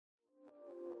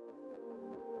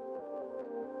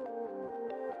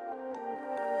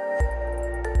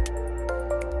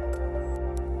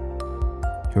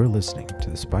You're listening to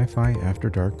the Spy-Fi After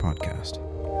Dark podcast.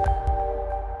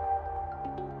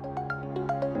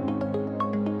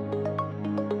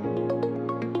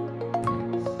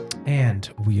 And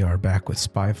we are back with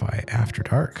Spy-Fi After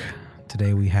Dark.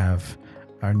 Today we have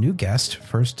our new guest,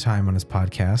 first time on his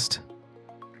podcast.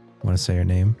 Want to say your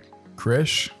name?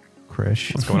 Krish.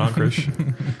 Krish. What's going on,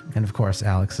 Krish? And of course,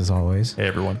 Alex, as always. Hey,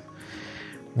 everyone.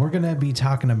 We're going to be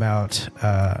talking about,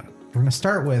 we're going to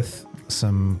start with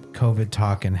some COVID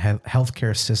talk and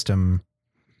healthcare system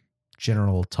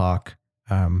general talk.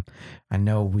 I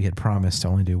know we had promised to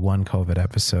only do one COVID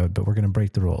episode, but we're going to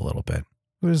break the rule a little bit.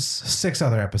 There's 6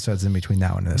 other episodes in between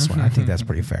that one and this one. I think that's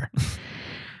pretty fair.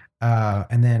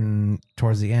 And then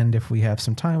towards the end, if we have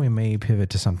some time, we may pivot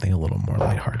to something a little more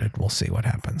lighthearted. We'll see what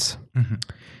happens.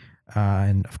 Mm-hmm.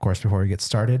 And of course, before we get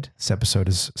started, this episode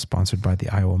is sponsored by the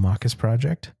Iowa Maucus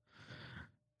Project.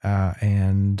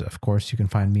 And of course, you can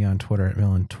find me on Twitter at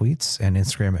Millen Tweets and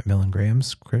Instagram at Millen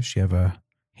Grams. Chris, you have a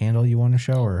handle you want to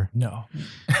show, or No,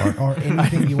 or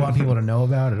anything you want people to know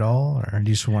about at all, or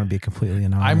do you just want to be completely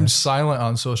anonymous? I'm silent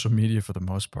on social media for the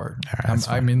most part. All right,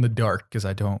 I'm in the dark because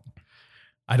I don't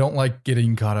like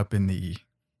getting caught up in the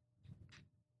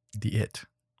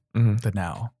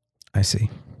now. I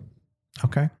see.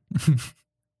 Okay.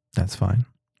 That's fine.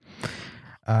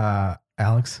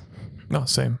 Alex? No,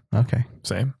 same. Okay.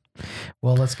 Same.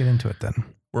 Well, let's get into it then.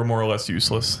 We're more or less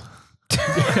useless in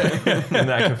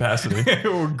that capacity.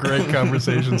 We're great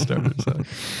conversation starters.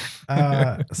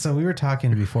 So we were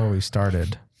talking before we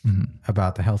started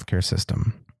about the healthcare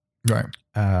system. Right.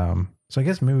 So I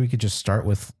guess maybe we could just start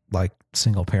with like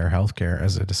single payer healthcare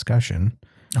as a discussion.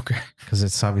 Okay. Because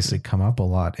it's obviously come up a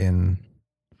lot in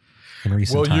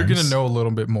recent times. Well, you're going to know a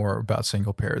little bit more about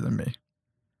single payer than me.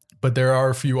 But there are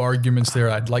a few arguments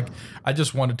there I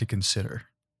just wanted to consider.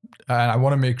 And I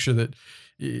want to make sure that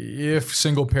if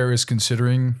single payer is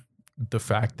considering the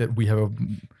fact that we have a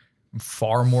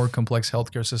far more complex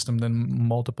healthcare system than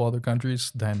multiple other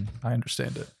countries, then I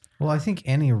understand it. Well, I think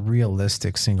any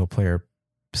realistic single payer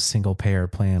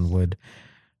plan would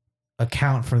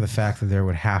account for the fact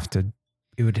that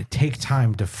it would take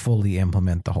time to fully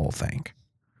implement the whole thing.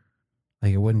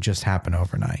 Like it wouldn't just happen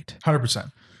overnight. 100%.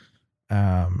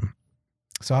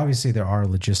 So obviously there are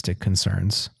logistic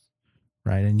concerns,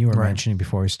 right? And you were mentioning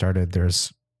before we started,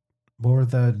 what were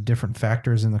the different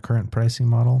factors in the current pricing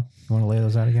model? You want to lay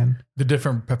those out again? The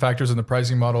different factors in the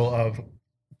pricing model of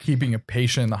keeping a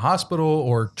patient in the hospital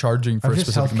or charging for a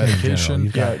specific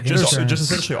medication. Just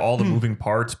essentially all the moving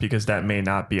parts, because that may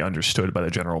not be understood by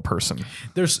the general person.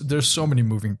 There's so many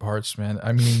moving parts, man.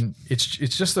 I mean, it's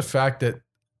just the fact that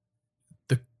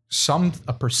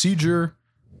a procedure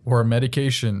or a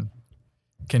medication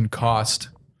can cost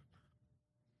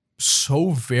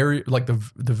the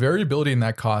variability in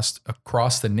that cost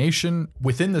across the nation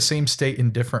within the same state in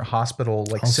different hospital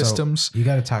systems. You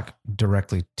got to talk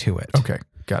directly to it. Okay.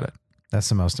 Got it. That's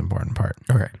the most important part.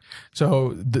 Okay.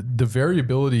 So the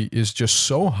variability is just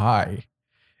so high.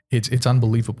 It's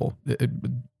unbelievable.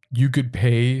 You could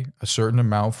pay a certain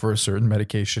amount for a certain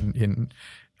medication in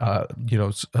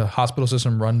a hospital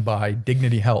system run by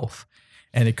Dignity Health,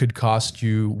 and it could cost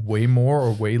you way more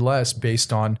or way less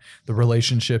based on the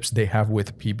relationships they have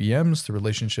with PBMs, the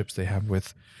relationships they have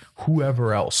with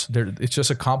whoever else. It's just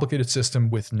a complicated system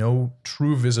with no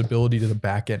true visibility to the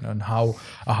back end on how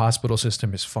a hospital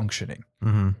system is functioning.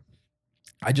 Mm-hmm.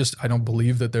 I don't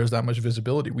believe that there's that much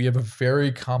visibility. We have a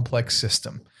very complex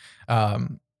system. A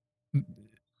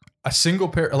single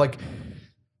pair, like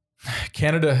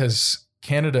Canada has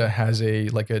a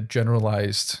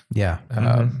generalized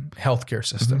healthcare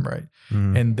system, right?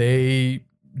 Mm-hmm. And they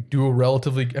do a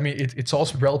relatively, it's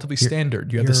also relatively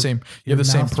standard. You have the same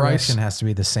price. Direction has to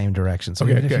be the same direction. So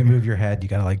even if you move your head, you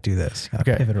got to do this. You got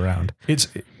to pivot around.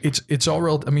 It's all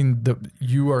relative.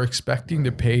 You are expecting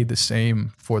to pay the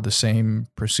same for the same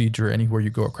procedure anywhere you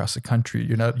go across the country.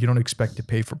 You don't expect to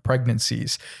pay for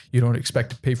pregnancies. You don't expect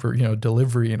to pay for,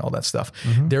 delivery and all that stuff.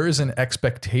 Mm-hmm. There is an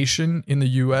expectation in the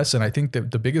US. And I think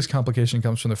that the biggest complication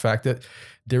comes from the fact that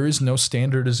there is no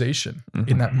standardization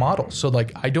in that model. So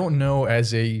I don't know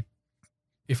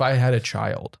if I had a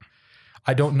child,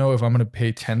 I don't know if I'm going to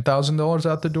pay $10,000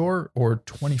 out the door or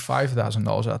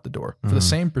 $25,000 out the door for the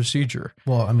same procedure.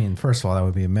 Well, first of all, that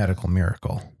would be a medical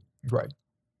miracle. Right.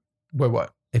 Wait,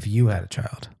 what? If you had a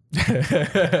child.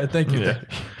 Thank you. Yeah.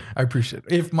 I appreciate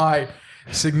it. If my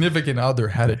significant other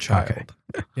had a child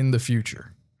in the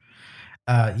future.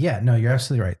 No, you're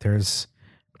absolutely right. There's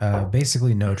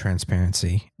basically no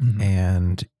transparency,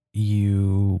 and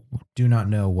you do not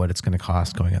know what it's going to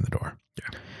cost going in the door.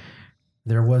 Yeah.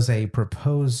 There was a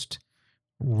proposed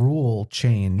rule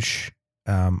change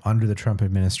under the Trump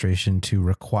administration to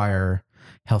require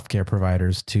healthcare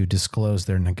providers to disclose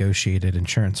their negotiated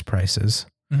insurance prices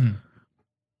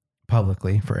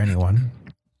publicly for anyone,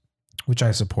 which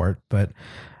I support, but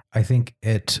I think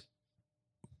it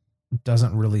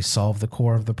doesn't really solve the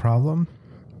core of the problem.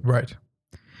 Right.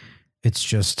 It's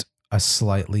just a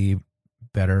slightly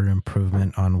better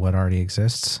improvement on what already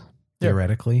exists,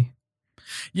 theoretically.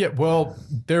 Yeah, well,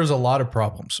 there's a lot of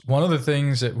problems. One of the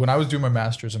things that when I was doing my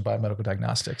master's in biomedical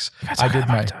diagnostics, I did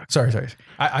my sorry.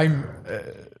 I'm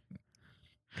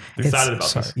excited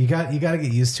about this. You got to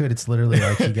get used to it. It's literally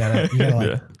like you gotta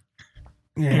like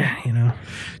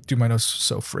Dude, my nose is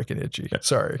so freaking itchy.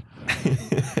 Sorry.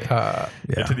 To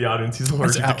the audience, he's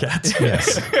allergic to cats.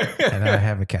 Yes, and I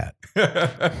have a cat.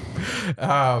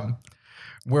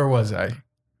 Where was I?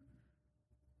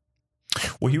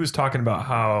 Well, he was talking about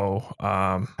how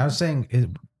I was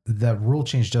saying the rule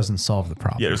change doesn't solve the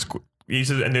problem. yeah, you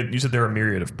said there are a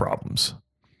myriad of problems.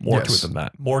 More to it than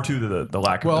that. More to the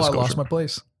lack of Well, I disclosure. lost my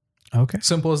place. Okay.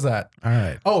 Simple as that. All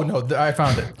right. Oh, no, I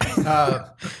found it.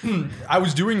 I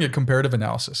was doing a comparative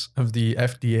analysis of the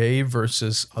FDA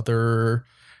versus other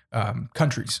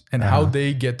countries and how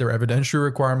they get their evidentiary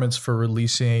requirements for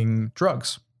releasing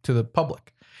drugs to the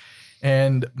public.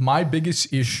 And my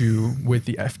biggest issue with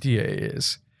the FDA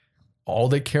is all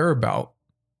they care about,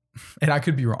 and I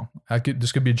could be wrong.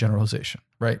 This could be a generalization,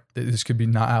 right? This could be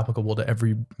not applicable to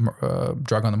every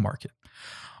drug on the market.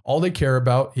 All they care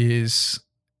about is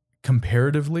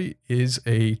comparatively, is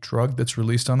a drug that's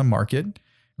released on the market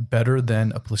better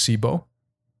than a placebo?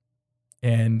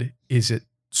 And is it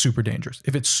super dangerous?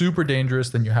 If it's super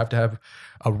dangerous, then you have to have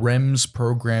a REMS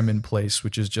program in place,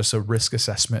 which is just a risk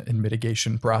assessment and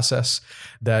mitigation process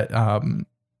that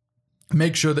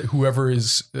makes sure that whoever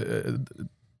is,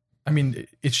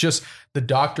 it's just the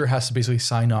doctor has to basically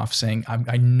sign off saying,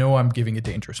 I know I'm giving a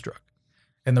dangerous drug.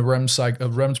 And the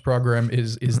REMS program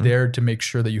is there to make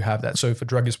sure that you have that. So if a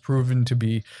drug is proven to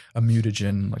be a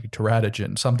mutagen, like a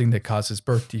teratogen, something that causes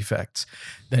birth defects,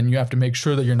 then you have to make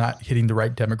sure that you're not hitting the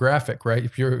right demographic, right?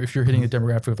 If you're hitting a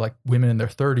demographic of like women in their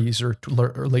 30s or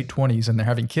late 20s and they're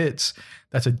having kids,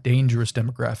 that's a dangerous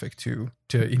demographic to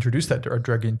introduce that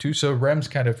drug into. So REMS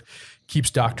kind of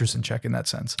keeps doctors in check in that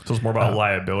sense. So it's more about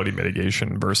liability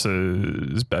mitigation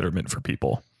versus betterment for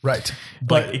people. Right.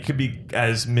 But like it could be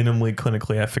as minimally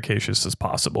clinically efficacious as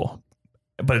possible.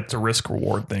 But it's a risk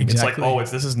reward thing. Exactly.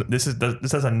 It's like,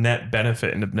 this has a net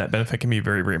benefit, and the net benefit can be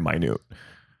very, very minute.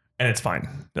 And it's fine.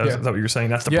 Is that what you're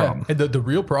saying? That's the problem. And the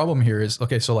real problem here is,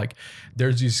 okay, so like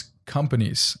there's these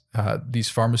companies, these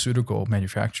pharmaceutical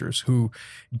manufacturers who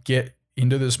get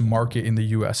into this market in the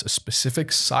US, a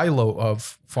specific silo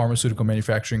of pharmaceutical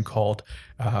manufacturing called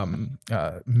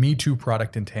Me Too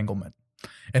product entanglement.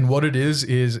 And what it is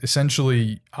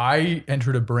essentially I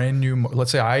entered a brand new,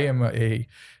 let's say I'm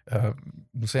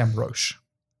Roche,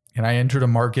 and I entered a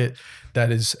market that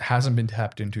hasn't been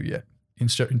tapped into yet in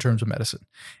terms of medicine.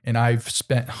 And I've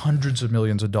spent hundreds of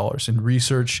millions of dollars in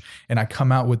research, and I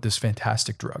come out with this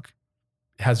fantastic drug.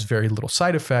 It has very little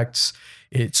side effects.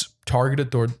 It's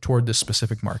targeted toward this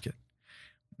specific market.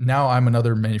 Now I'm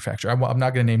another manufacturer. I'm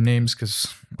not going to name names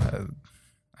because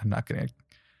I'm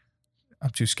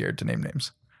too scared to name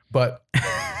names. But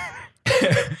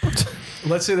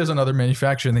let's say there's another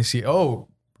manufacturer and they see, oh,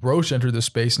 Roche entered this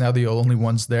space. Now the only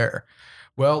one's there.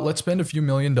 Well, let's spend a few $1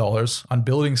 million on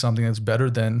building something that's better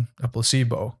than a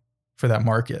placebo for that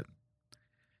market.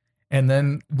 And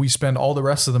then we spend all the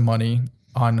rest of the money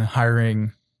on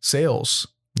hiring sales.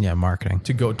 Yeah, marketing.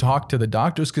 To go talk to the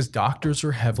doctors, because doctors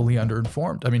are heavily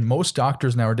underinformed. I mean, most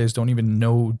doctors nowadays don't even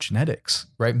know genetics,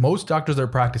 right? Most doctors that are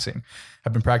practicing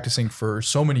have been practicing for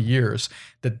so many years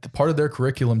that the part of their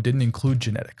curriculum didn't include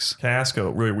genetics. Can I ask a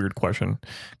really weird question?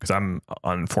 Because I'm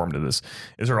uninformed of this.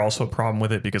 Is there also a problem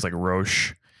with it? Because like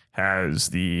Roche has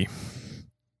the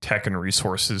tech and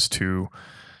resources to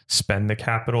spend the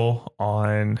capital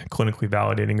on clinically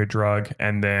validating a drug,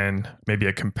 and then maybe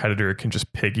a competitor can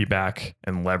just piggyback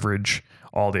and leverage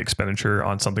all the expenditure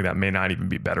on something that may not even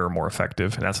be better or more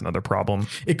effective, and that's another problem.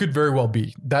 It could very well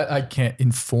be that I can't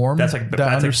inform. That's like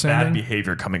bad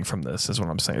behavior coming from this, is what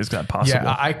I'm saying. Is that possible?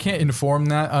 Yeah, I can't inform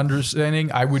that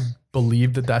understanding. I would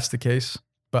believe that that's the case,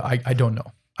 but I don't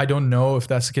know. I don't know if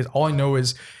that's the case. All I know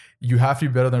is you have to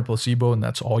be better than a placebo, and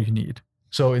that's all you need.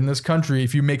 So in this country,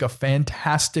 if you make a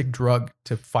fantastic drug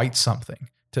to fight something,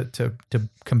 to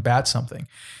combat something,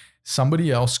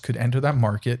 somebody else could enter that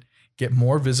market, get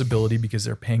more visibility because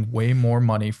they're paying way more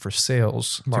money for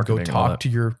sales marketing, to go talk to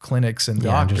your clinics and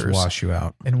doctors. And just wash you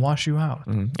out.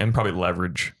 Mm-hmm. And probably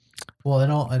leverage. Well,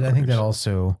 I think that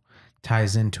also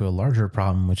ties into a larger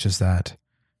problem, which is that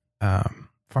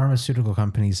pharmaceutical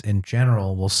companies in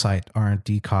general will cite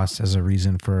R&D costs as a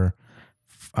reason for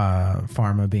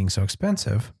pharma being so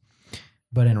expensive.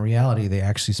 But in reality, they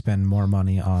actually spend more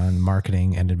money on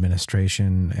marketing and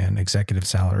administration and executive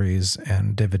salaries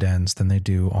and dividends than they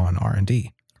do on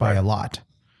R&D by a lot.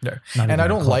 Yeah. Not And even I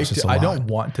don't close, like it's to, a I lot. don't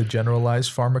want to generalize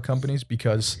pharma companies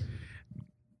because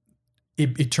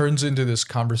it turns into this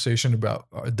conversation about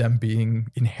them being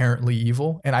inherently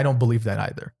evil. And I don't believe that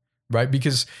either. Right.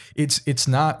 Because it's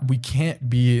not, we can't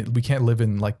live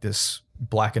in like this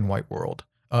black and white world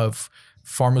of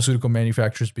pharmaceutical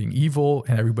manufacturers being evil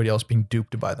and everybody else being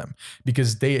duped by them,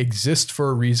 because they exist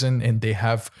for a reason and they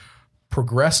have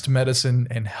progressed medicine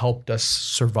and helped us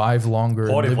survive longer.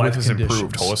 Quality and of live life with has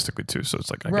improved conditions. holistically too. So it's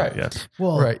like, I Right. get it,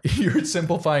 Well, Right. You're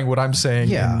simplifying what I'm saying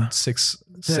Yeah. in six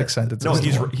sentences. No,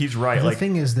 he's right. the Like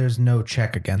thing is, there's no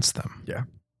check against them. Yeah.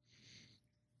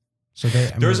 So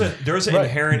there's an Right.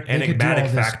 inherent They could do enigmatic all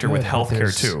this factor with good, but healthcare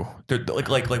there's- too.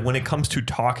 Like when it comes to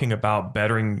talking about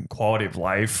bettering quality of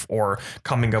life or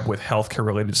coming up with healthcare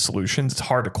related solutions, it's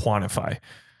hard to quantify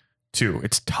too.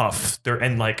 It's tough there.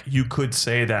 And like, you could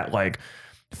say that like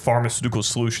pharmaceutical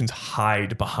solutions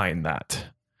hide behind that.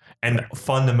 And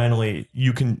fundamentally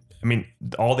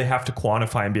all they have to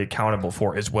quantify and be accountable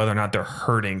for is whether or not they're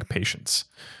hurting patients.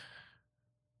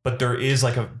 But there is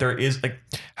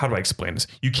how do I explain this?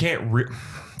 You can't, do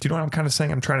you know what I'm kind of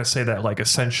saying? I'm trying to say that like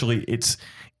essentially it's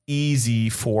easy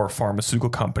for pharmaceutical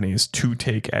companies to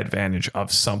take advantage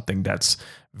of something that's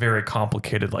very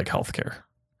complicated like healthcare.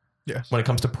 Yes. When it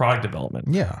comes to product development,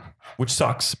 Yeah. which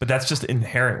sucks, but that's just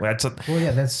inherently, Well,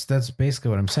 yeah, that's basically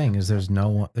what I'm saying is there's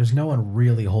no one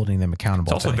really holding them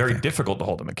accountable. it's also to very anything. difficult to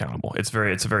hold them accountable. It's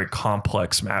a very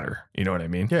complex matter. You know what I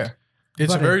mean? Yeah.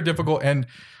 It's But very difficult. And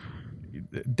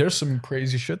there's some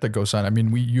crazy shit that goes on. I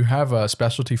mean, you have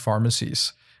specialty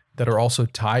pharmacies that are also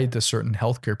tied to certain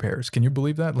healthcare payers. Can you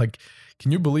believe that? Like,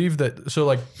 can you believe that? So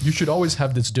like you should always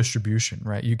have this distribution,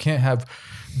 right? You can't have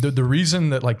the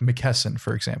reason that like McKesson,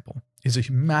 for example, is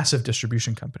a massive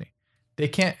distribution company. They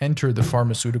can't enter the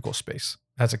pharmaceutical space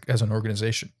as an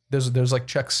organization. There's like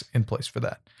checks in place for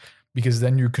that, because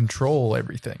then you control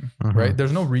everything, right?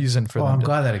 There's no reason for Well, them I'm to.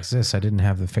 glad that exists. I didn't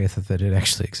have the faith that it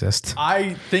actually exists.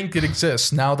 I think it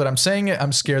exists. Now that I'm saying it,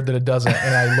 I'm scared that it doesn't,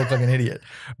 and I look like an idiot.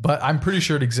 But I'm pretty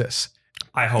sure it exists.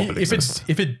 I hope it exists.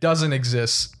 If it doesn't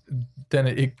exist, then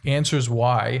it answers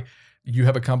why you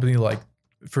have a company like,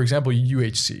 for example,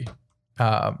 UHC.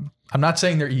 I'm not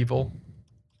saying they're evil.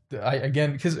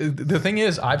 Because the thing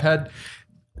is, I've had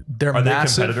they're Are they a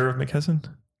massive. competitor of McKesson?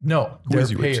 No, Who they're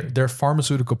is UHC? payer. They're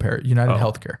pharmaceutical payer. United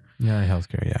Healthcare. Yeah,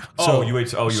 healthcare. Yeah. So-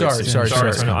 UHC.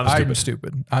 Sorry. No, I'm I'm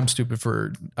stupid. stupid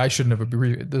for. I shouldn't have.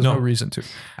 There's No. no reason to.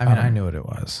 I mean, I knew what it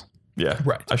was. Yeah.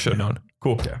 Right. I should have known.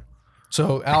 Cool. Yeah.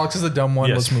 So Alex is the dumb one.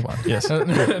 Yes. Let's move on. Yes.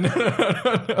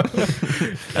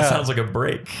 That sounds like a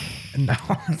break. No.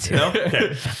 No?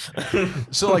 Okay.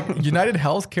 So like United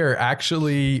Healthcare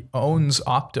actually owns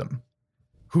Optum,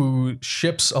 who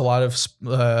ships a lot of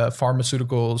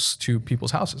pharmaceuticals to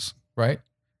people's houses, right?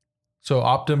 So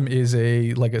Optum is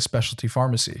a specialty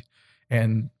pharmacy,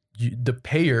 and the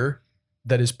payer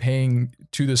that is paying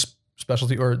to this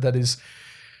specialty, or that is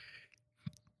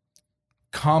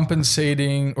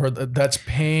compensating, or that's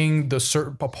paying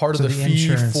a part of the fee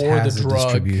insurance for the has a drug.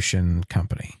 distribution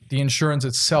company. The insurance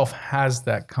itself has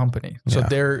that company. So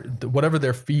Yeah. whatever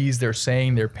their fees they're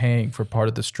saying they're paying for part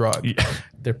of this drug, Yeah.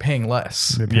 they're paying less.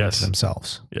 They're paying Yes. to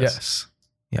themselves. Yes.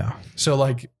 Yeah. So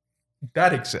like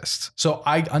that exists. So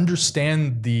I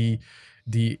understand the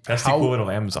That's the how, equivalent of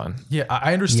Amazon. yeah,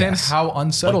 I understand Yes. how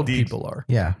unsettled Like the- people are.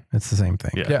 Yeah. It's the same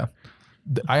thing. Yeah. Yeah.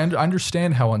 I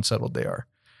understand how unsettled they are.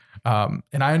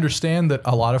 And I understand that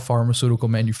a lot of pharmaceutical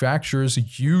manufacturers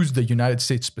use the United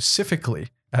States specifically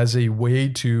as a way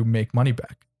to make money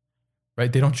back,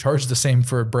 right? They don't charge the same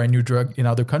for a brand new drug in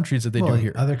other countries that they Well, do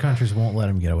here. other countries won't let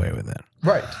them get away with it.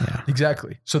 Right. Yeah.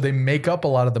 Exactly. So they make up a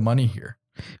lot of the money here.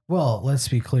 Well, let's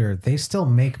be clear. They still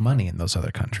make money in those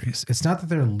other countries. It's not that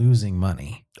they're losing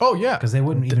money, Oh, yeah. because they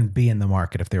wouldn't even be in the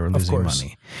market if they were losing course.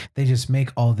 money. They just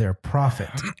make all their profit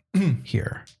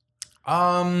here.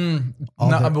 Not all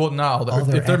if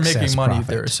their they're making excess money, profit.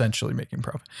 they're essentially making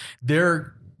profit.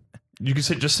 You can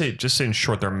say in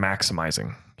short, they're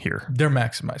maximizing here. They're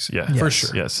maximizing. Yeah. For Yes.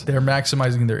 sure. Yes. They're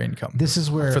maximizing their income. This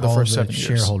is where For the all first the 7 years.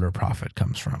 shareholder profit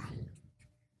comes from.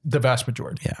 The vast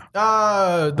majority. Yeah.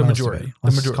 The Most majority. of it. The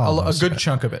Let's majority. call it A most good of it.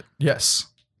 chunk of it. Yes.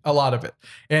 A lot of it.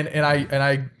 And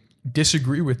I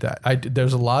disagree with that.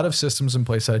 There's a lot of systems in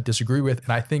place that I disagree with,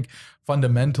 and I think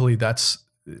fundamentally that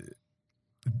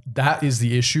is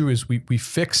the issue. Is we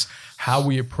fix how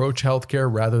we approach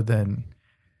healthcare rather than.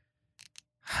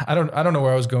 I don't know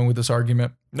where I was going with this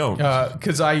argument. No,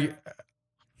 because I'm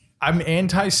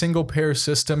anti single payer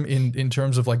system in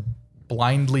terms of like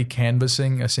blindly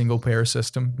canvassing a single payer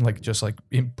system, like just like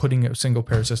putting a single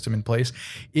payer system in place.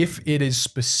 If it is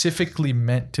specifically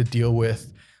meant to deal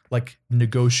with like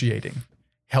negotiating,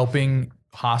 helping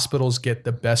hospitals get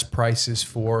the best prices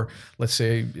for, let's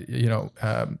say,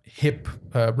 hip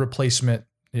replacement,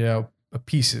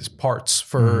 pieces, parts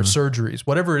for surgeries,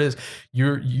 whatever it is,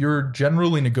 you're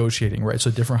generally negotiating, right?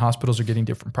 So different hospitals are getting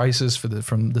different prices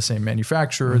from the same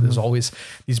manufacturer. There's always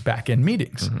these back end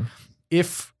meetings.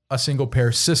 If a single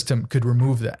payer system could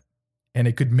remove that, and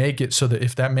it could make it so that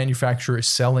if that manufacturer is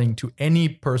selling to any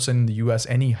person in the U.S.,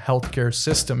 any healthcare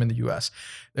system in the U.S.,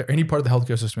 or any part of the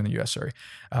healthcare system in the U.S.,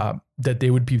 that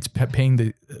they would be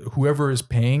paying whoever is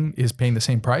paying the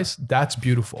same price. That's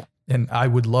beautiful. And I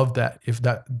would love that if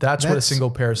that's what a single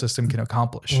payer system can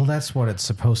accomplish. Well, that's what it's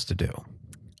supposed to do.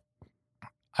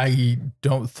 I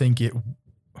don't think it.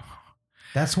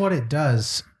 That's what it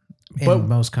does in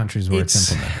most countries where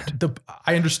it's implemented.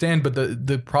 I understand, but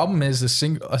the problem is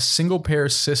a single payer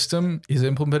system is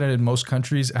implemented in most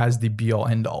countries as the be all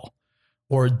end all,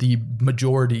 or the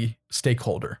majority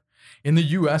stakeholder. In the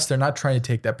U.S., they're not trying to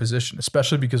take that position,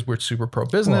 especially because we're super pro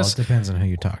business. Well, it depends on who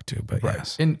you talk to, but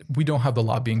yes. And we don't have the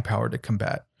lobbying power to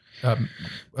combat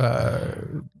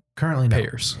currently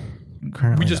payers.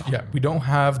 Currently, we don't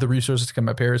have the resources to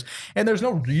combat payers, and there's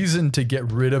no reason to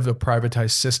get rid of the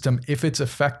privatized system. If it's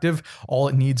effective, all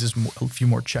it needs is a few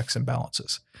more checks and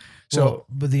balances. So,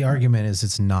 but the argument is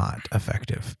it's not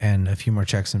effective, and a few more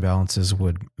checks and balances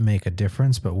would make a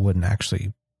difference, but it wouldn't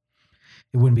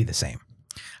be the same.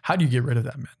 How do you get rid of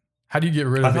that, man? How do you get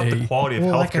rid of the quality of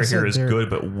healthcare here is good,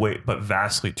 but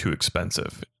vastly too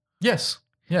expensive. Yes.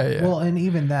 Yeah. Well, and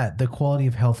even that, the quality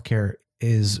of healthcare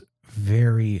is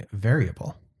very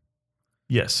variable.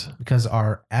 Yes. Because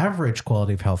our average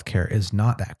quality of healthcare is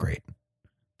not that great,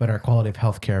 but our quality of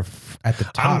healthcare at the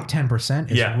top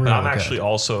 10% is really but I'm good. actually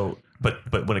also,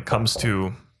 but when it comes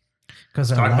to,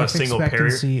 because our life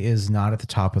expectancy is not at the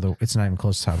top of it's not even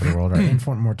close to the top of the world. Our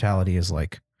infant mortality is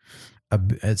like,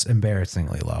 it's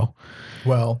embarrassingly low.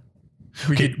 Well,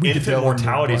 infant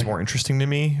mortality is more interesting to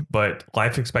me, but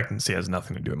life expectancy has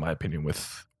nothing to do, in my opinion,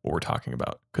 with what we're talking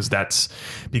about, because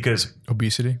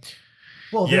obesity.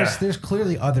 Well, there's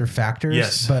clearly other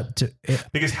factors, but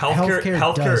because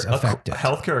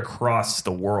healthcare across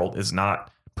the world is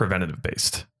not preventative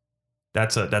based.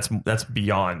 That's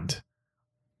beyond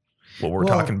what we're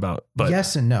talking about. But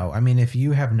yes and no. I mean, if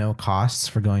you have no costs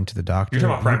for going to the doctor, you're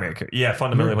talking about primary care. Yeah,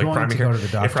 fundamentally, like primary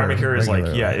care. If primary care is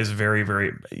is very,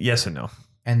 very yes and no,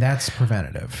 and that's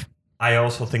preventative. I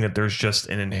also think that there's just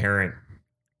an inherent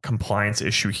compliance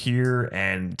issue here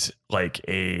and like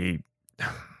a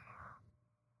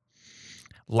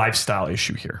lifestyle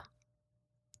issue here.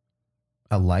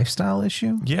 A lifestyle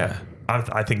issue? Yeah.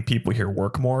 I think people here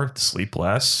work more, sleep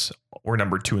less. We're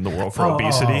number 2 in the world for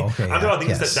obesity. Okay, I'm talking about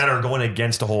things that are going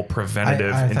against a whole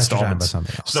preventative installments.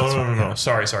 No.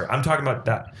 Sorry. I'm talking about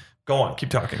that. Go on. Keep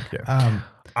talking. Yeah.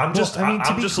 I'm just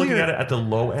looking at it at the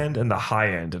low end and the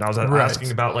high end, and I was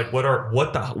asking about like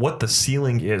what the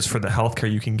ceiling is for the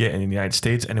healthcare you can get in the United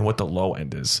States and what the low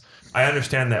end is. I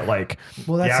understand that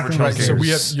the average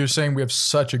healthcare. So you're saying we have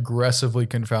such aggressively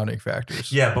confounding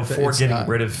factors. Yeah, before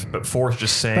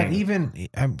just saying. But even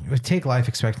take life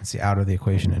expectancy out of the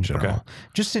equation in general. Okay.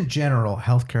 Just in general,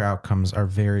 healthcare outcomes are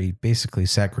very basically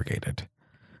segregated.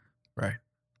 Right.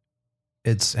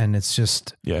 It's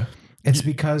just yeah. It's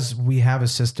because we have a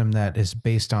system that is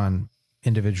based on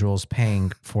individuals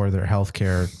paying for their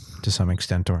healthcare to some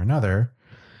extent or another.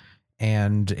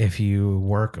 And if you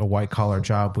work a white collar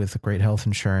job with great health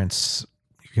insurance,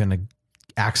 you're going to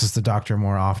access the doctor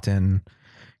more often.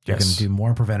 You're going to do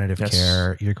more preventative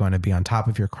care. You're going to be on top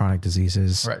of your chronic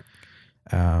diseases. Right.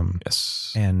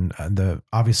 And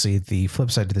obviously the flip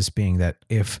side to this being that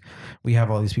if we have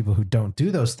all these people who don't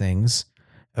do those things,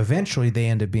 eventually they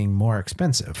end up being more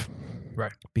expensive.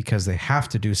 Right. Because they have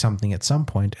to do something at some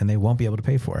point and they won't be able to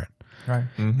pay for it. Right.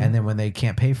 Mm-hmm. And then when they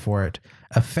can't pay for it,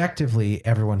 effectively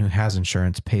everyone who has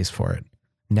insurance pays for it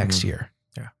next year.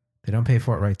 Yeah. They don't pay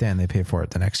for it right then. They pay for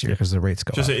it the next year because the rates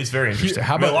go up. It's very interesting.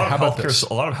 A lot of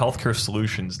healthcare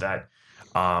solutions that,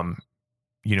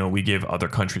 we give other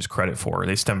countries credit for,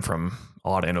 they stem from a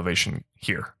lot of innovation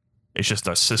here. It's just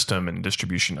a system and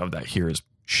distribution of that here is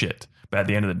shit. But at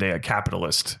the end of the day, a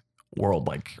capitalist world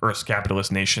or a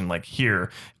capitalist nation like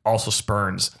here also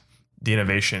spurns the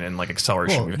innovation and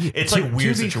acceleration. Well, it's a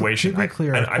weird situation. To be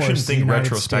clear, I shouldn't think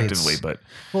retrospectively, but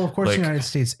of course, the United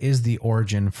States is the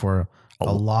origin for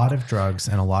a lot of drugs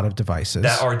and a lot of devices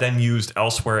that are then used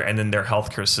elsewhere, and then their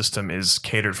healthcare system is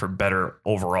catered for better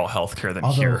overall healthcare than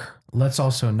Although, here. let's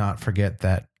also not forget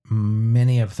that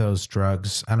many of those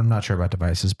drugs, and I'm not sure about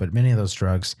devices, but many of those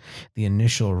drugs, the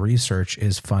initial research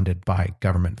is funded by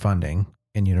government funding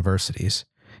in universities.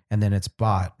 And then it's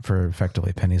bought for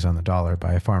effectively pennies on the dollar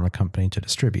by a pharma company to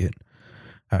distribute,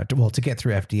 to get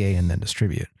through FDA and then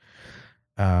distribute.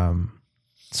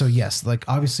 So yes, like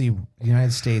obviously the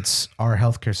United States, our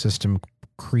healthcare system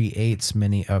creates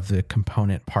many of the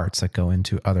component parts that go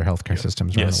into other healthcare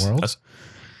systems around the world.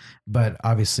 But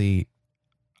obviously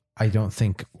I don't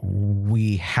think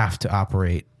we have to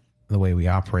operate the way we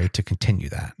operate to continue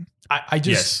that. I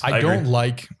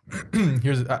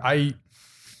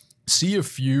see a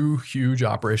few huge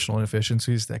operational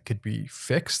inefficiencies that could be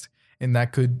fixed and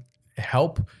that could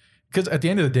help, because at the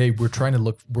end of the day,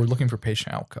 we're looking for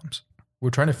patient outcomes.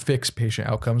 We're trying to fix patient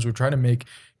outcomes. We're trying to make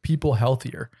people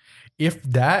healthier. If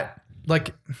that,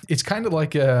 like, it's kind of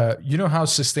like you know how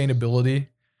sustainability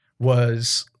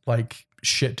was like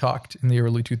shit talked in the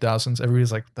early 2000s.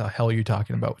 Everybody's like, the hell are you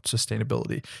talking about with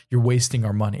sustainability? You're wasting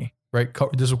our money. Right?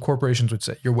 This is what corporations would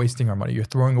say. You're wasting our money. You're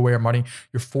throwing away our money.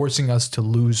 You're forcing us to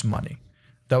lose money.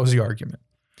 That was the argument.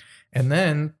 And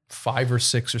then 5 or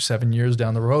 6 or 7 years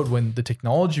down the road, when the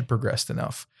technology progressed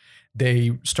enough,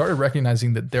 they started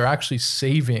recognizing that they're actually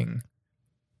saving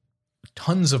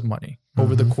tons of money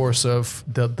over the course of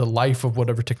the life of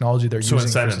whatever technology they're using. So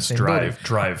incentives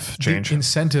drive change. The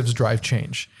incentives drive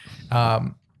change.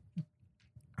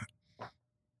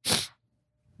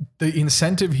 The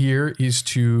incentive here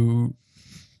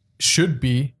should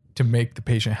be to make the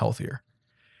patient healthier.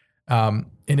 And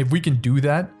if we can do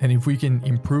that, and if we can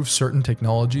improve certain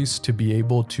technologies to be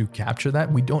able to capture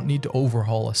that, we don't need to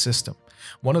overhaul a system.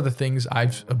 One of the things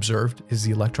I've observed is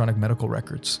the electronic medical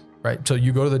records, right? So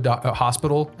you go to the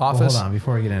hospital office. Well, hold on,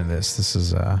 before we get into this, this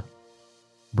is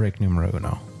break numero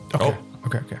uno. Okay.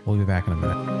 Okay. We'll be back in a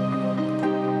minute.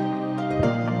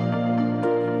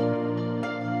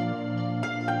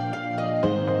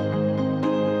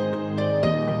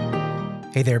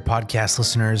 Hey there, podcast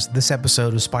listeners. This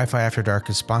episode of Spy-Fi After Dark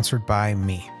is sponsored by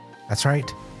me. That's right,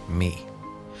 me.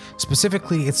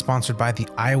 Specifically, it's sponsored by the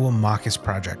Iowa Maucus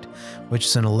Project, which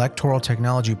is an electoral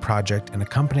technology project and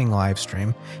accompanying live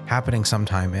stream happening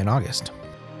sometime in August.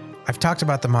 I've talked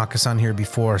about the Maucus on here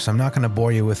before, so I'm not going to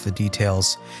bore you with the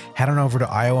details. Head on over to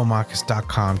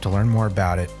iowamaucus.com to learn more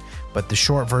about it. But the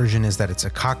short version is that it's a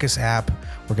caucus app.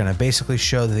 We're going to basically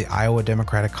show that the Iowa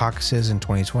Democratic caucuses in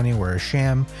 2020 were a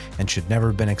sham and should never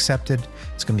have been accepted.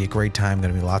 It's going to be a great time,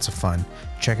 going to be lots of fun.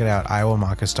 Check it out,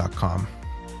 iowamaucus.com.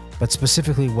 But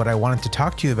specifically, what I wanted to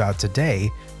talk to you about today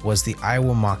was the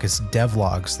Iowa Maucus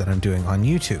devlogs that I'm doing on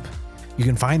YouTube. You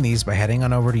can find these by heading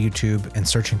on over to YouTube and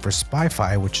searching for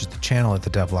Spy-Fi, which is the channel that the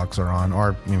devlogs are on,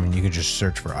 or I mean, you could just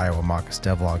search for Iowa Maucus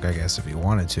devlog, I guess, if you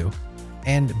wanted to.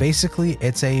 And basically,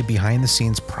 it's a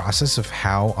behind-the-scenes process of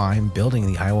how I'm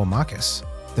building the Iowa Maucus.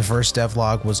 The first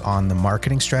devlog was on the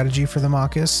marketing strategy for the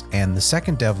Maucus, and the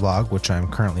second devlog, which I'm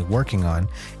currently working on,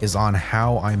 is on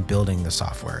how I'm building the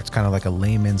software. It's kind of like a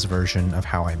layman's version of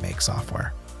how I make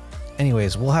software.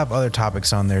 Anyways, we'll have other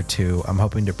topics on there too. I'm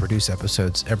hoping to produce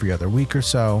episodes every other week or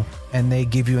so, and they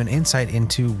give you an insight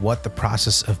into what the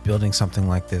process of building something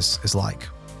like this is like.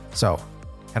 So,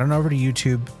 head on over to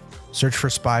YouTube, search for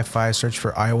Spy-Fi, search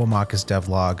for Iowa Maucus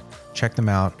devlog, check them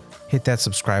out, hit that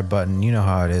subscribe button, you know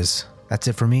how it is. That's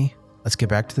it for me. Let's get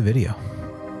back to the video.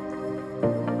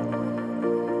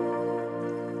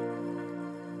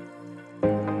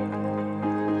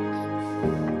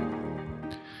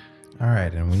 All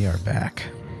right, and we are back.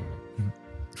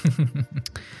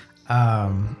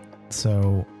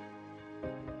 So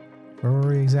where were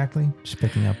we exactly? Just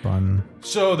picking up on...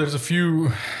 So there's a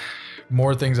few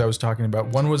more things I was talking about.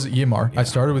 One was EMR. I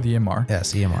started with EMR.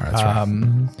 Yes, EMR. That's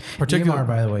right. Particular, EMR,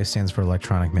 by the way, stands for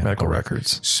Electronic Medical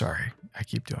Records. Sorry, I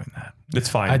keep doing that. It's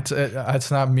fine.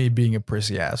 It's not me being a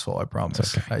prissy asshole, I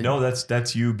promise. Okay. No,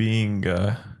 that's you being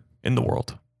in the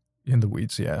world. In the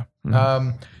weeds, yeah.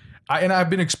 Mhm. I've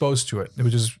been exposed to it,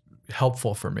 which is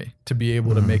helpful for me to be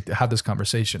able to have this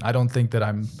conversation. I don't think that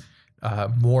I'm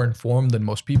more informed than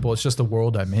most people. It's just the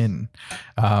world I'm in.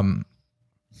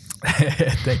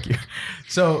 Thank you.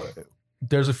 So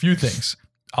there's a few things.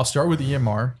 I'll start with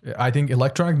EMR. I think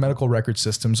electronic medical record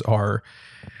systems are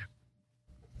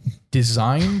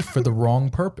designed for the wrong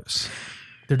purpose.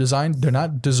 They're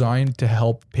not designed to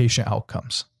help patient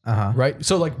outcomes. Right?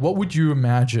 So like, what would you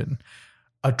imagine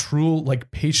a true like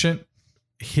patient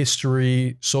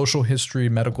history, social history,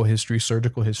 medical history,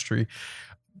 surgical history,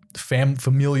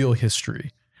 familial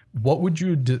history? What would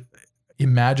you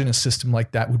imagine a system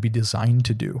like that would be designed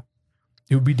to do.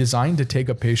 It would be designed to take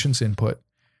a patient's input,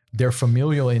 their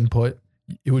familial input.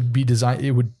 It would be designed,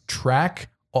 it would track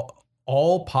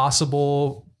all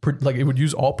possible, like it would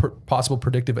use all possible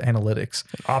predictive analytics.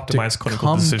 Optimize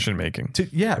clinical decision making.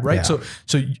 Yeah, right. Yeah. So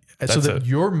that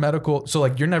your medical, so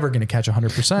like you're never going to catch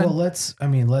 100%. Well,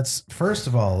 let's first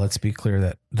of all, let's be clear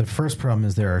that the first problem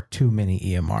is there are too many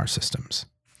EMR systems.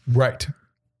 Right.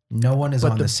 No one is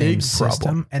But on the the same big system.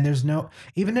 problem- And there's no,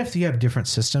 even if you have different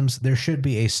systems, there should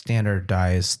be a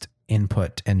standardized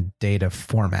input and data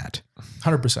format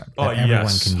 100%. Oh, that everyone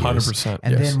yes, can use. 100%.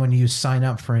 And Yes. then when you sign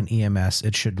up for an EMS,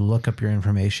 it should look up your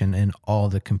information in all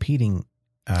the competing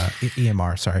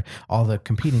all the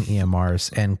competing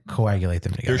EMRs and coagulate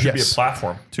them together. There should be Yes. a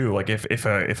platform too. Like if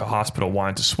a hospital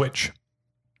wanted to switch,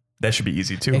 that should be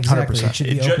easy too. Exactly. 100%. It should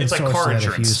be open It's like source car so that if you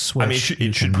insurance. switch, I mean, it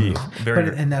you should can be move. very.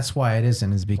 But, and that's why it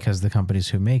isn't, is because the companies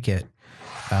who make it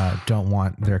don't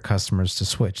want their customers to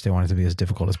switch. They want it to be as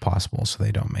difficult as possible, so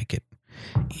they don't make it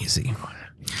easy.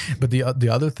 But the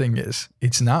other thing is,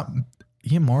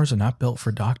 EMRs are not built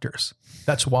for doctors.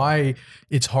 That's why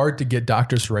it's hard to get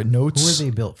doctors to write notes. Who are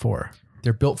they built for?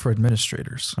 They're built for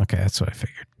administrators. Okay, that's what I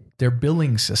figured. They're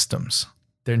billing systems.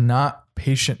 They're not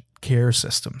patient care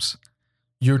systems.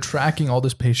 You're tracking all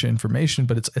this patient information,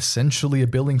 but it's essentially a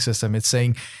billing system. It's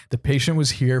saying the patient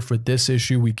was here for this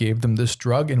issue. We gave them this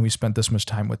drug and we spent this much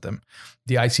time with them.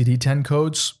 The ICD-10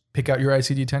 codes, pick out your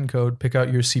ICD-10 code, pick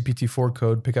out your CPT-4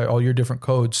 code, pick out all your different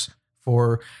codes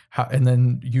for how, and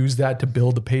then use that to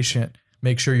bill the patient.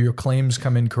 Make sure your claims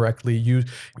come in correctly. You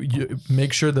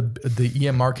make sure the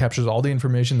EMR captures all the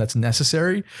information that's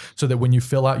necessary so that when you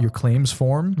fill out your claims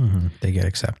form, They get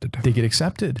accepted. they get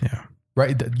accepted. Yeah.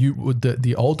 Right. That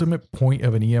the ultimate point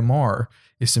of an EMR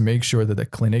is to make sure that the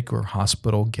clinic or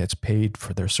hospital gets paid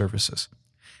for their services.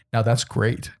 Now that's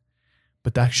great,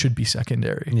 but that should be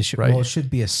secondary. And it should, right. Well, it should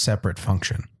be a separate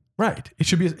function. Right. It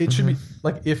should be. It should be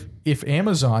like if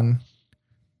Amazon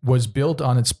was built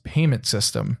on its payment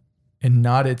system and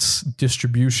not its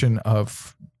distribution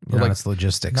of Not its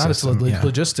logistics. not system. its Yeah.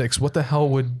 logistics. What the hell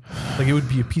would it would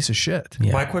be a piece of shit.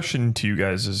 Yeah. My question to you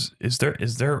guys is this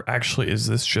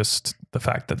just the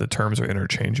fact that the terms are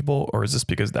interchangeable, or is this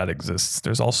because that exists?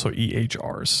 There's also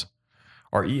EHRs.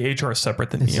 Are EHRs separate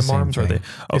than It's the same EMRs? Are they? thing.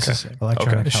 It's the Okay. same.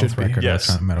 Electronic Okay. It health should be. record, Yes.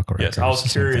 electronic medical record. Yes, I was it's the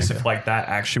same curious thing. if like that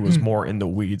actually was more in the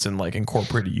weeds and like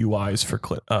incorporated UIs for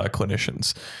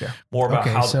clinicians. Yeah. More about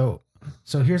Okay, how.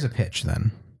 so here's a pitch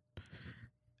then.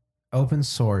 Open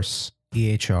source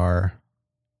EHR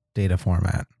data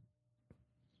format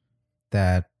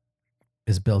that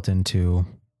is built into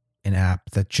an app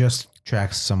that just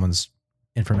tracks someone's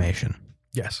information,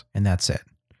 Yes. and that's it.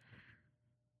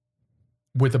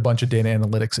 With a bunch of data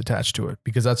analytics attached to it,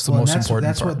 because that's the Well, most and important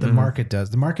That's part. what the market does.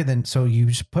 The market then, so you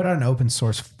just put out an open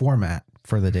source format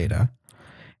for the data,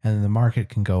 and then the market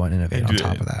can go and innovate on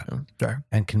top of that, Okay.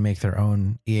 and can make their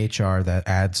own EHR that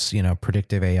adds,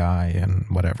 predictive AI and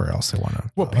whatever else they want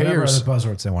to. Well, whatever payers- other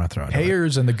buzzwords they want to throw. into it.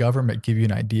 Payers and the government give you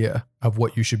an idea of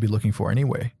what you should be looking for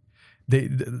anyway.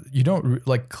 You don't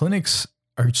like clinics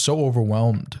are so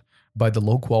overwhelmed by the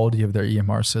low quality of their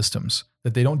EMR systems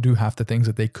that they don't do half the things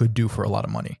that they could do for a lot of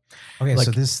money. Okay, Like-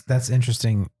 so that's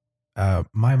interesting.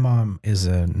 My mom is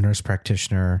a nurse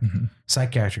practitioner,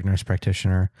 psychiatric nurse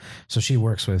practitioner. So she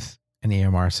works with an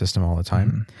EMR system all the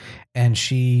time. And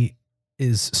she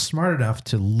is smart enough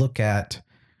to look at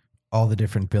all the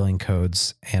different billing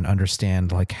codes and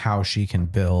understand like how she can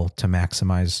bill to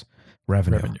maximize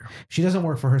revenue. She doesn't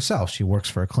work for herself. She works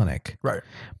for a clinic. Right.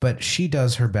 But she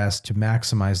does her best to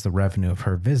maximize the revenue of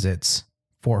her visits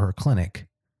for her clinic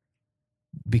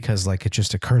because like it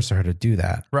just occurs to her to do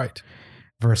that. Right.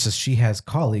 Versus she has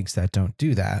colleagues that don't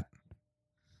do that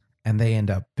and they end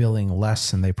up billing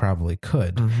less than they probably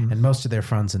could. Mhm. And most of their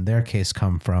funds in their case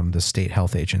come from the state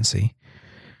health agency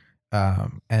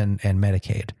and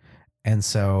Medicaid. And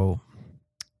so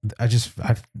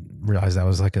I've realized that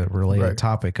was like a related Right.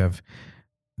 topic of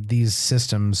these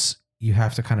systems. You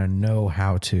have to kind of know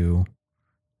how to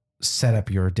set up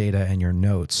your data and your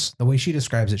notes. The way she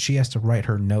describes it, she has to write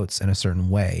her notes in a certain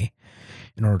way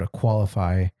in order to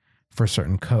qualify for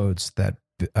certain codes that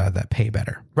pay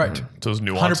better. Right. So it's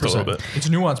nuanced a little bit. It's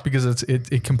nuanced because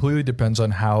it completely depends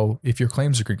on how, if your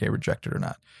claims are going to get rejected or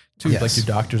not. Too, Yes. like your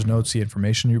doctor's notes, the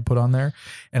information you put on there.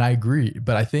 And I agree,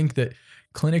 but I think that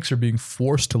clinics are being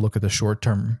forced to look at the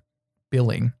short-term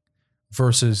billing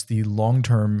versus the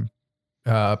long-term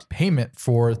payment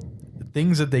for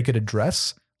things that they could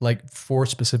address, like for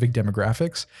specific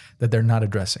demographics that they're not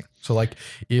addressing. So like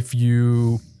if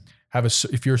you have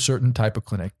if you're a certain type of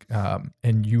clinic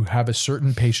and you have a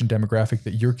certain patient demographic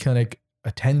that your clinic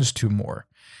attends to more.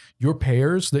 Your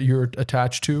payers that you're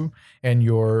attached to and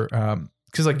your,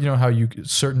 because like, you know how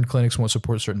certain clinics won't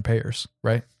support certain payers,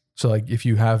 right? So like if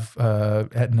you have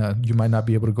Aetna, you might not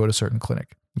be able to go to a certain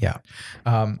clinic. Yeah.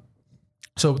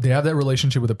 So they have that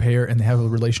relationship with a payer and they have a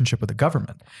relationship with the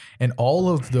government. And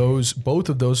both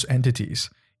of those entities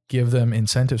give them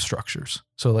incentive structures.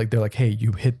 So like they're like, hey,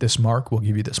 you hit this mark, we'll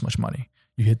give you this much money.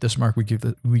 You hit this mark, we give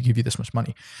you this much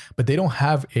money. But they don't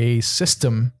have a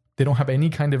system. They don't have any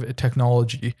kind of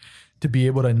technology to be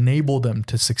able to enable them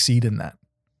to succeed in that.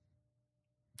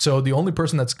 So the only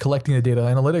person that's collecting the data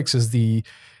analytics is the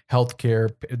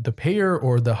healthcare, the payer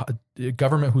or the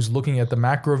government who's looking at the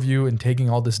macro view and taking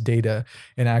all this data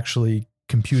and actually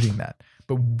computing that.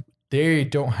 But they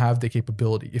don't have the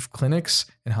capability. If clinics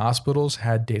and hospitals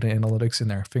had data analytics in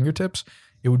their fingertips,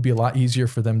 it would be a lot easier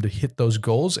for them to hit those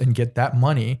goals and get that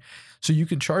money so you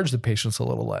can charge the patients a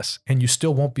little less and you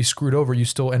still won't be screwed over. You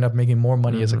still end up making more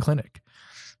money as a clinic.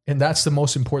 And that's the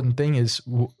most important thing is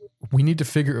we need to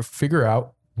figure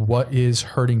out what is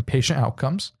hurting patient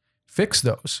outcomes, fix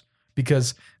those,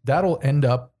 because that'll end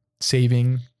up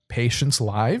saving patients'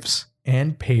 lives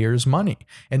and payers' money.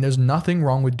 And there's nothing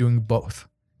wrong with doing both.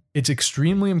 It's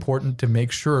extremely important to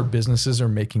make sure businesses are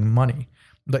making money.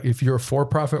 Like if you're a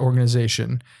for-profit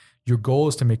organization, your goal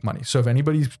is to make money. So if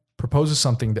anybody proposes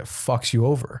something that fucks you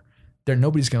over,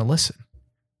 nobody's going to listen.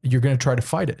 You're going to try to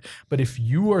fight it. But if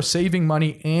you are saving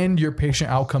money and your patient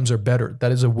outcomes are better,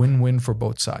 that is a win-win for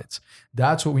both sides.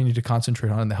 That's what we need to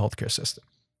concentrate on in the healthcare system.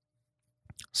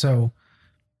 So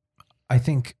I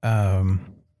think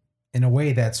in a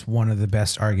way that's one of the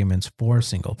best arguments for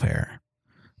single payer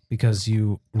because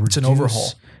it's an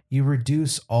overhaul. You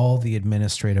reduce all the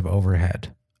administrative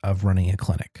overhead of running a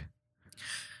clinic.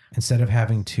 Instead of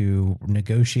having to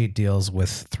negotiate deals with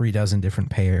 36 different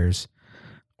payers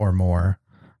or more,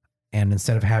 and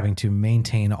instead of having to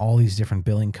maintain all these different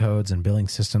billing codes and billing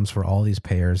systems for all these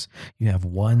payers, you have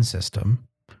one system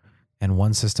and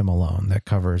one system alone that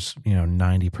covers,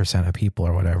 90% of people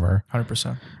or whatever.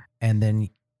 100%. And then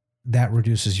that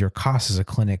reduces your costs as a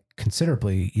clinic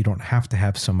considerably. You don't have to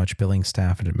have so much billing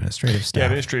staff and administrative staff. Yeah,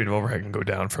 administrative overhead can go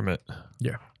down from it.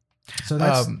 Yeah. So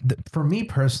that's for me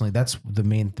personally, that's the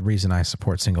main reason I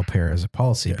support single payer as a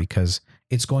policy because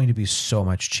it's going to be so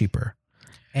much cheaper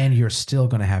and you're still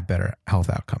going to have better health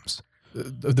outcomes.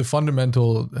 The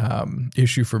fundamental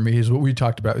issue for me is what we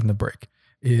talked about in the break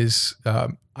is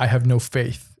I have no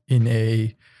faith in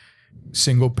a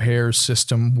single payer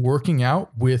system working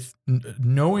out with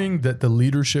knowing that the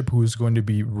leadership who is going to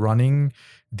be running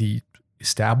the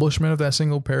establishment of that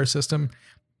single payer system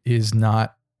is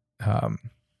not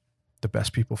the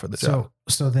best people for the job.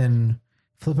 So then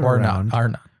flip it around. Are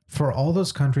not. For all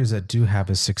those countries that do have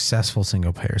a successful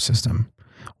single payer system,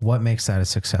 what makes that a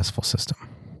successful system?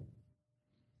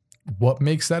 What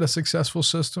makes that a successful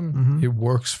system? It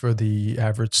works for the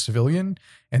average civilian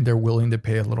and they're willing to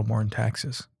pay a little more in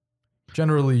taxes.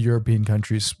 Generally, European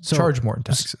countries charge more in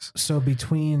taxes. So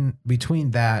between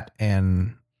that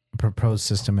and proposed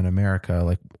system in America,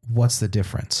 like what's the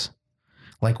difference?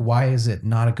 Like, why is it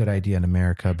not a good idea in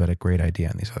America, but a great idea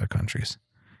in these other countries?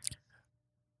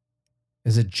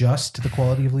 Is it just the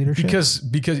quality of leadership? Because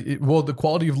the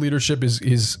quality of leadership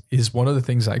is one of the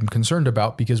things I'm concerned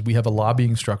about because we have a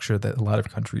lobbying structure that a lot of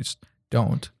countries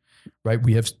don't, right?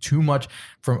 We have too much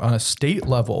on a state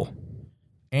level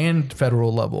and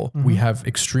federal level. We have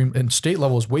and state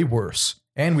level is way worse.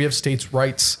 And we have states'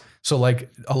 rights. So like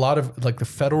a lot of like the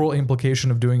federal implication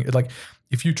of doing it, like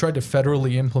if you tried to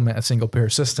federally implement a single payer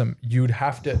system, you'd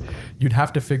have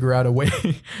to figure out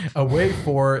a way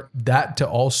for that to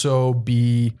also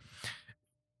be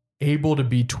able to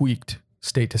be tweaked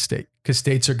state to state because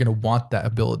states are going to want that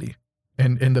ability.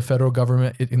 And the federal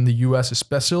government in the US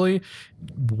especially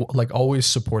like always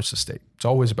supports the state. It's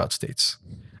always about states.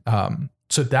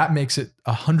 So that makes it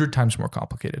 100 times more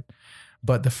complicated.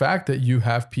 But the fact that you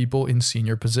have people in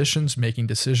senior positions making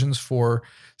decisions for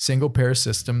single payer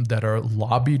system that are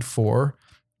lobbied for,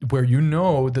 where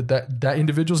that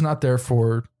individual's not there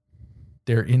for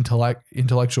their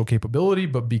intellectual capability,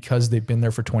 but because they've been there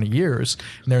for 20 years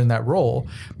and they're in that role,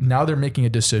 now they're making a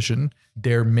decision.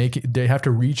 They have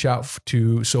to reach out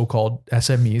to so-called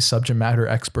SMEs, subject matter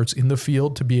experts in the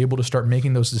field to be able to start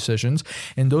making those decisions.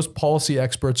 And those policy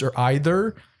experts are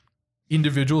either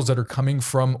individuals that are coming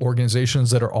from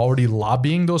organizations that are already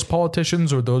lobbying those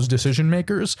politicians or those decision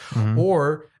makers,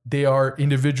 or they are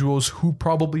individuals who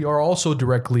probably are also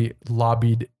directly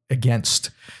lobbied against.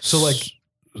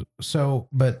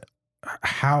 But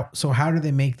how do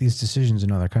they make these decisions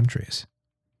in other countries?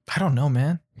 I don't know,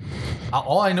 man.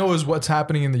 All I know is what's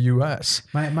happening in the US.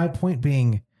 My point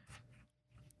being,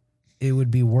 it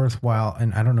would be worthwhile,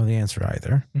 and I don't know the answer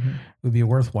either. Mm-hmm. It would be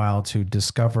worthwhile to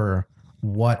discover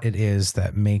what it is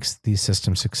that makes these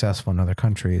systems successful in other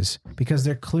countries, because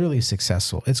they're clearly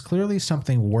successful. It's clearly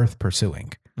something worth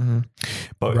pursuing.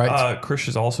 But Right. Krish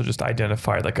has also just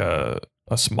identified like a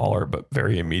smaller but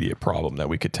very immediate problem that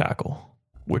we could tackle,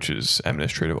 which is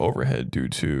administrative overhead due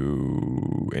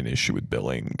to an issue with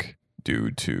billing,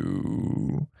 due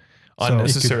to So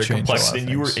unnecessary it could change a lot of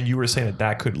complexity. And you were saying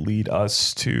that could lead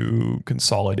us to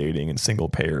consolidating and single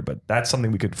payer, but that's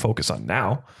something we could focus on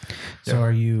now. So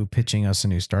are you pitching us a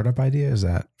new startup idea? Is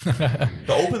that? The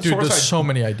open Dude, source, there's so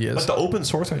many ideas. but the open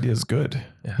source idea is good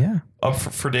Yeah.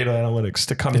 for data analytics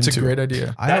to come It's into. a great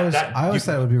idea. I always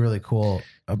thought it would be really cool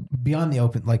beyond the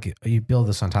open, like you build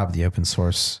this on top of the open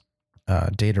source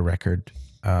data record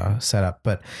setup,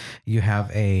 but you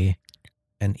have an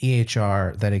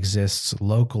EHR that exists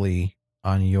locally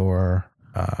on your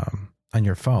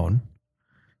phone,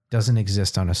 doesn't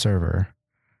exist on a server.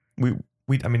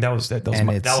 I mean, that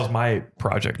was my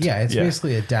project. Yeah, it's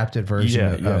basically adapted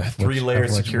version of 3-layer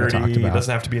of what we security. talked It about.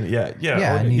 doesn't have to be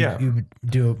And you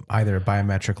do either a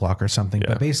biometric lock or something,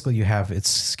 but basically you have it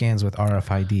scans with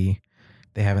RFID.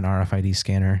 They have an RFID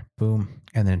scanner, boom,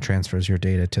 and then transfers your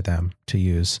data to them to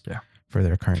use for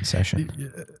their current session.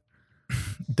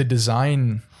 The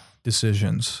design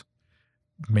decisions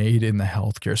made in the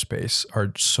healthcare space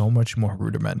are so much more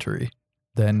rudimentary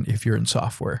than if you're in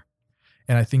software.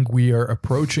 And I think we are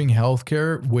approaching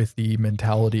healthcare with the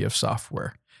mentality of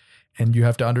software. And you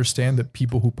have to understand that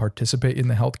people who participate in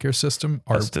the healthcare system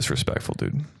are That's disrespectful,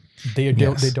 dude. they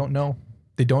don't know.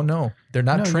 They don't know. They're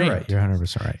not trained. You're right. You're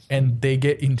 100% right. And they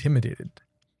get intimidated.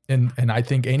 And I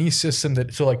think any system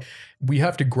we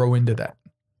have to grow into that.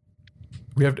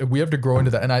 We have to grow into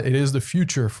that, and it is the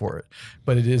future for it.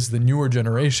 But it is the newer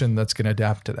generation that's going to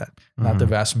adapt to that, not the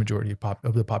vast majority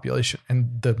of the population.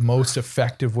 And the most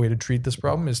effective way to treat this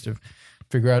problem is to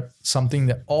figure out something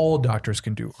that all doctors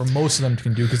can do, or most of them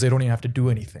can do, because they don't even have to do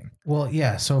anything. Well,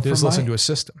 yeah. So They just listen to a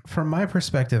system. From my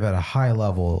perspective, at a high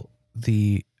level,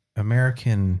 the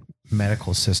American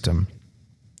medical system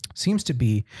seems to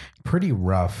be pretty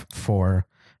rough for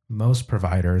most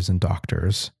providers and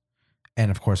doctors, and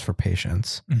of course for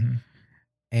patients. Mm-hmm.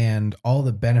 And all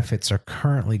the benefits are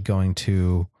currently going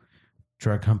to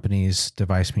drug companies,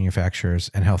 device manufacturers,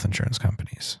 and health insurance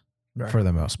companies for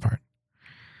the most part.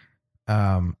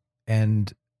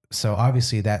 And so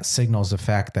obviously that signals the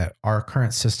fact that our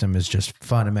current system is just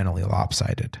fundamentally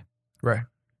lopsided. Right.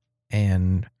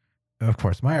 And of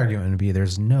course, my argument would be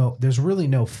there's really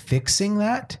no fixing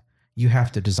that. You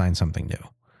have to design something new.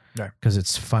 Right. Because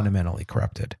it's fundamentally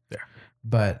corrupted. Yeah.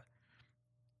 But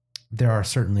there are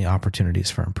certainly opportunities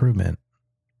for improvement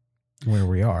where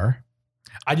we are.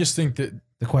 I just think that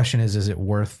The question is it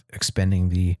worth expending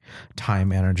the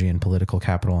time, energy, and political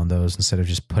capital on those instead of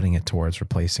just putting it towards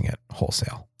replacing it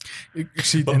wholesale?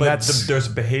 see, But and that's there's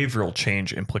behavioral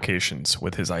change implications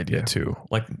with his idea too.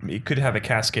 Like it could have a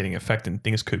cascading effect, and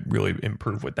things could really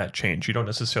improve with that change. You don't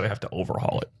necessarily have to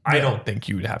overhaul it. I don't think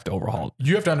you would have to overhaul it.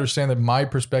 you have to understand that my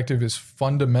perspective is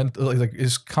fundamentally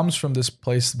comes from this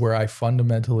place where I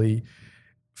fundamentally.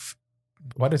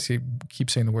 Why does he keep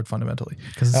saying the word fundamentally?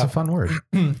 Because it's a fun word.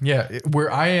 Yeah,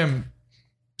 where I am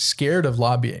scared of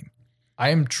lobbying. I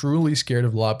am truly scared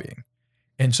of lobbying.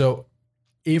 And so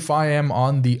if I am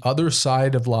on the other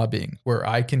side of lobbying where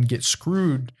I can get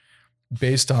screwed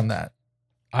based on that,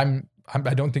 I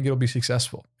don't think it'll be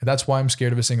successful. And that's why I'm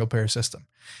scared of a single payer system.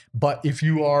 But if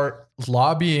you are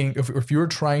lobbying, if you're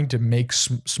trying to make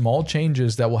small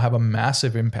changes that will have a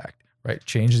massive impact, right?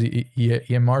 Change the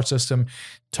EMR system,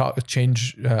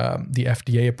 change the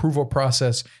FDA approval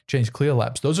process, change CLIA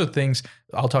labs. Those are things,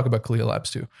 I'll talk about CLIA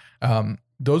labs too.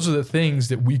 Those are the things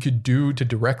that we could do to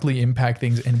directly impact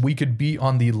things, and we could be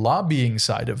on the lobbying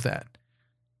side of that.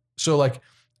 So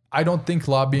I don't think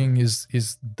lobbying is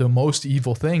the most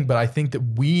evil thing, but I think that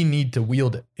we need to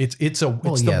wield it. It's the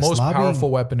most powerful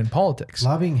weapon in politics.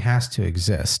 Lobbying has to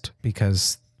exist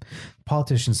because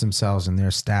politicians themselves and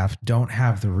their staff don't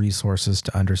have the resources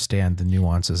to understand the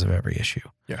nuances of every issue.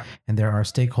 Yeah. And there are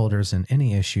stakeholders in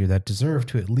any issue that deserve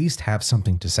to at least have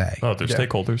something to say. Oh, they're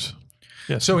stakeholders.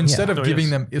 Yes. So instead of Oh, giving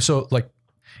yes. them,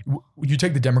 you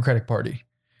take the Democratic Party,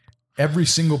 every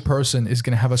single person is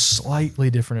going to have a slightly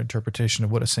different interpretation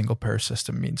of what a single payer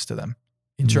system means to them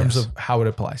in terms Yes. of how it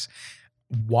applies.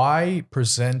 Why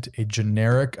present a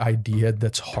generic idea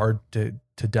that's hard to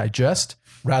digest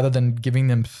rather than giving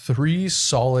them 3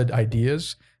 solid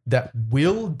ideas that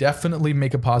will definitely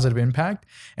make a positive impact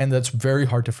and that's very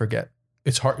hard to forget?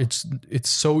 it's hard. It's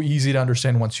so easy to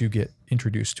understand once you get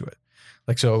introduced to it.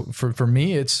 Like, so for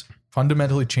me, it's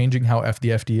fundamentally changing how the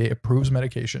FDA approves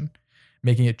medication,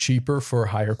 making it cheaper for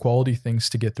higher quality things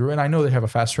to get through. And I know they have a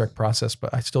fast track process,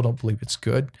 but I still don't believe it's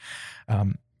good.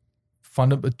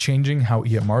 Changing how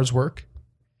EMRs work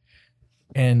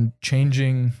and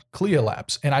changing CLIA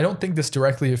labs. And I don't think this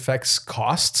directly affects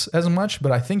costs as much,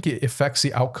 but I think it affects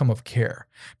the outcome of care,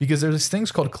 because there's these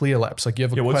things called CLIA labs. Like you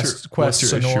have a Quest,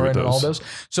 Sonora, and all those.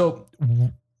 So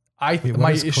what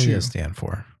does CLIA stand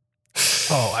for?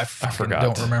 Oh, I forgot.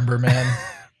 Don't remember, man.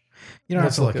 You don't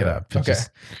have to look it up. Okay.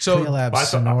 So CLIA labs,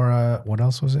 Sonora, what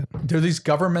else was it? They're these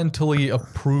governmentally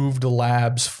approved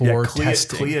labs for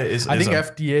testing. CLIA I think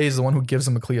FDA is the one who gives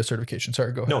them a CLIA certification.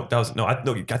 Sorry, go ahead.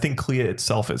 I think CLIA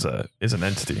itself is an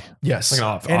entity. Yes.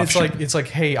 Like and it's like,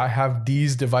 hey, I have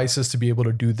these devices to be able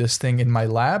to do this thing in my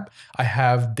lab. I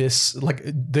have this, like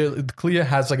the CLIA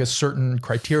has like a certain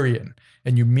criterion,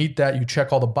 and you meet that, you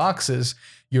check all the boxes,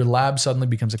 your lab suddenly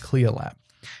becomes a CLIA lab.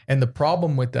 And the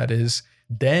problem with that is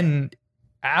then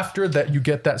after that you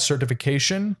get that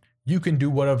certification, you can do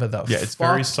whatever it's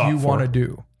very soft you want to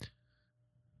do.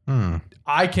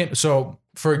 I can't. So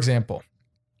for example,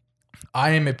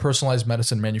 I am a personalized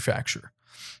medicine manufacturer.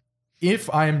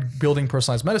 If I am building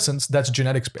personalized medicines, that's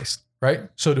genetics based, right?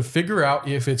 So to figure out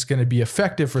if it's going to be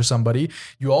effective for somebody,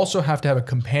 you also have to have a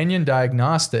companion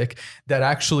diagnostic that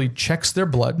actually checks their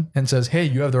blood and says, hey,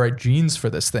 you have the right genes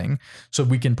for this thing, so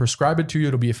we can prescribe it to you,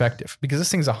 it'll be effective. Because this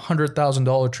thing's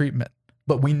 $100,000 treatment,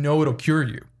 but we know it'll cure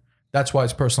you. That's why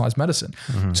it's personalized medicine.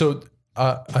 Mm-hmm. So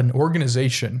an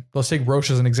organization, let's take Roche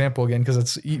as an example again, because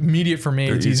it's immediate for me.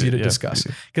 It's easy to discuss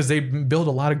because they build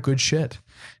a lot of good shit.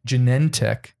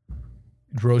 Genentech,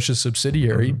 Roche's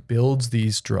subsidiary, builds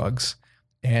these drugs,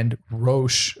 and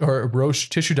Roche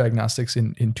Tissue Diagnostics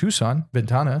in Tucson,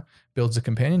 Ventana, builds the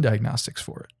companion diagnostics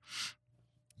for it.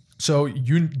 So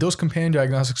those companion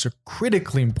diagnostics are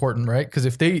critically important, right? Because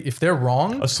if they're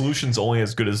wrong, a solution's only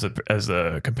as good as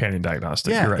the companion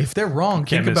diagnostic. Yeah, You're right. If they're wrong,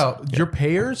 think about your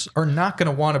payers are not going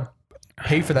to want to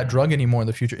pay for that drug anymore in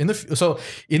the future. In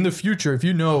the future, if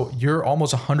you know you're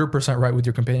almost 100% right with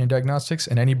your companion diagnostics,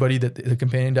 and anybody that the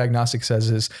companion diagnostic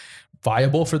says is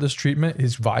viable for this treatment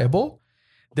is viable,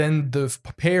 then the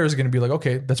payer is going to be like,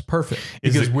 okay, that's perfect,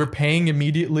 because we're paying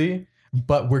immediately,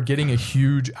 but we're getting a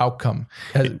huge outcome,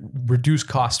 reduced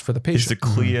cost for the patient.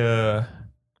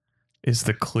 Is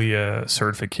the CLIA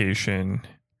certification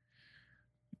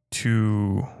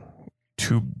too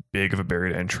big of a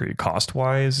barrier to entry cost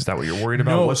wise? Is that what you're worried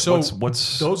about? No,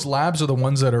 what's those labs are the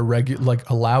ones that are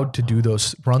allowed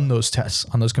to run those tests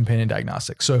on those companion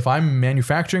diagnostics. So if I'm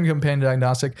manufacturing a companion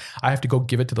diagnostic, I have to go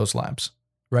give it to those labs,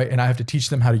 right? And I have to teach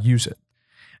them how to use it.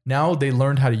 Now they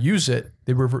learned how to use it,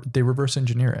 they reverse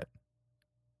engineer it.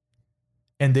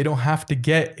 And they don't have to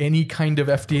get any kind of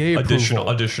FDA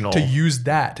approval to use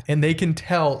that. And they can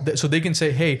tell that, so they can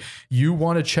say, hey, you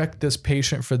want to check this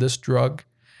patient for this drug,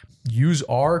 use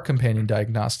our companion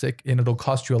diagnostic, and it'll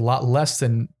cost you a lot less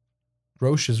than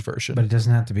Roche's version. But it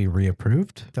doesn't have to be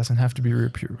reapproved? It doesn't have to be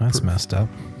reapproved. That's messed up.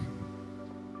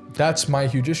 That's my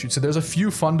huge issue. So there's a few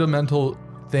fundamental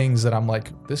things that I'm like,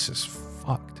 this is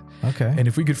fucked. Okay. And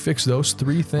if we could fix those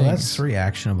three things. Well, that's 3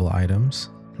 actionable items.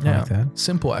 Yeah. Like that.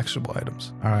 Simple actionable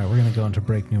items. All right. We're going to go into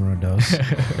break numero dos.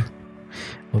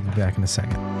 We'll be back in a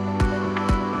second.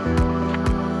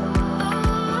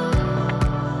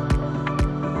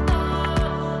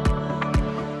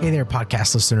 Hey there,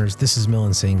 podcast listeners. This is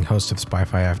Milind Singh, host of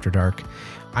Spy-Fi After Dark.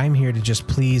 I'm here to just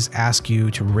please ask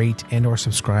you to rate and or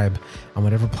subscribe on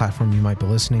whatever platform you might be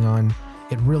listening on.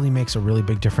 It really makes a really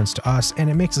big difference to us, and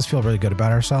it makes us feel really good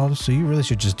about ourselves, so you really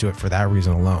should just do it for that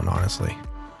reason alone, honestly.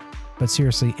 But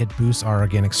seriously, it boosts our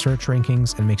organic search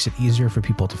rankings and makes it easier for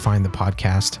people to find the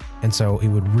podcast. And so it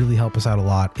would really help us out a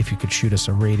lot if you could shoot us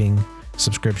a rating,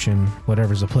 subscription,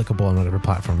 whatever's applicable on whatever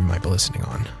platform you might be listening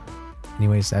on.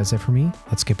 Anyways, that's it for me.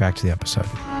 Let's get back to the episode.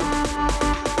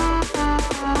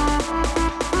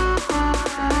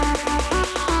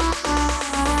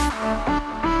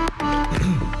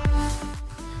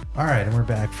 All right, and we're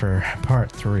back for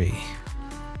part 3,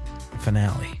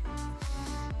 finale.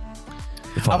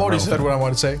 I've already said what I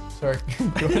want to say. Sorry.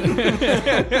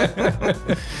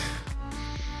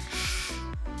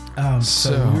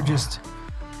 So we were just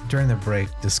during the break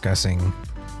discussing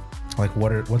like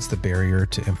what's the barrier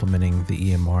to implementing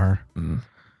the EMR,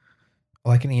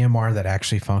 like an EMR that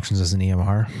actually functions as an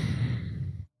EMR.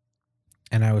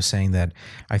 And I was saying that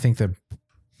I think that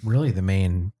really the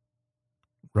main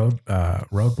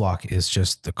roadblock is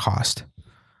just the cost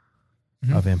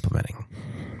of implementing.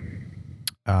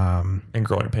 And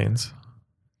growing pains.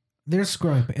 there's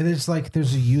growing. There's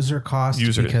a user cost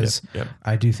because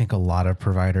I do think a lot of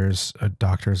providers,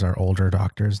 doctors are older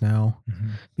doctors now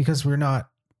because we're not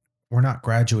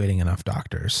graduating enough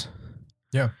doctors.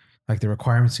 Yeah. Like the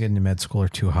requirements to get into med school are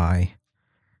too high,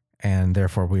 and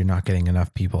therefore we're not getting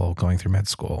enough people going through med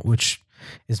school, which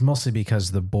is mostly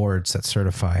because the boards that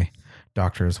certify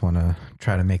doctors want to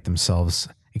try to make themselves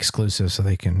exclusive so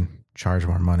they can charge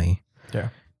more money. Yeah.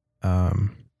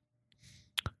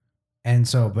 And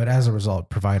so, but as a result,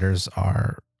 providers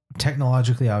are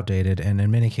technologically outdated and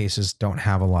in many cases don't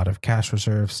have a lot of cash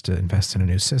reserves to invest in a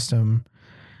new system.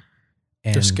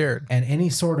 And they're scared. And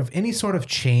any sort of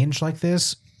change like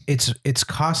this, it's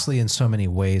costly in so many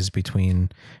ways, between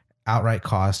outright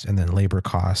cost and then labor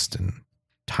cost and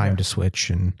time to switch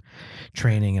and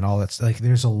training and all that. Like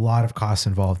there's a lot of costs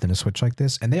involved in a switch like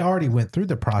this. And they already went through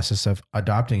the process of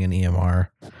adopting an EMR,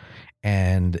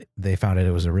 and they found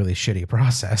it was a really shitty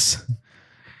process.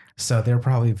 So they're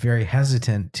probably very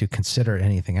hesitant to consider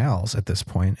anything else at this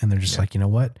point. And they're just like, you know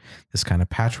what? This kind of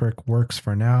patchwork works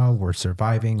for now. We're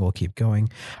surviving. We'll keep going.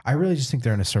 I really just think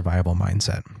they're in a survival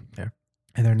mindset. Yeah.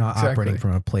 And they're not operating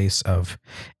from a place of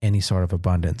any sort of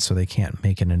abundance. So they can't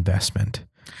make an investment.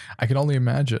 I can only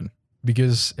imagine,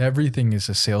 because everything is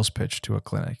a sales pitch to a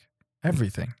clinic.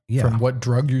 Everything. Yeah. From what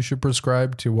drug you should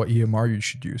prescribe to what EMR you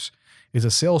should use is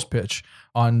a sales pitch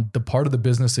on the part of the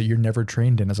business that you're never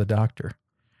trained in as a doctor.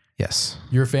 Yes.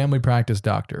 You're a family practice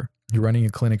doctor. You're running a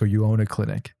clinic or you own a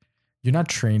clinic. You're not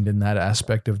trained in that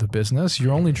aspect of the business.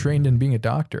 You're only trained in being a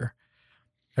doctor.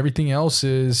 Everything else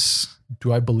is,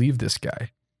 do I believe this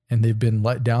guy? And they've been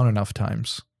let down enough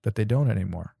times that they don't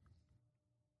anymore.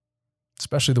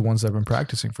 Especially the ones that have been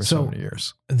practicing for so many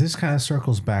years. This kind of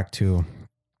circles back to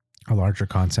a larger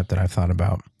concept that I've thought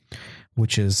about,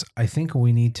 which is I think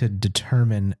we need to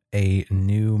determine a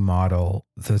new model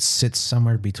that sits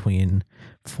somewhere between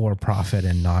for-profit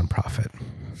and non-profit.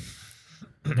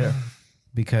 Yeah.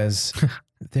 Because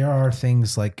there are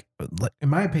things like, in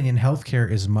my opinion, healthcare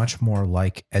is much more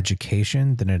like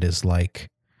education than it is like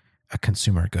a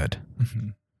consumer good. Mm-hmm.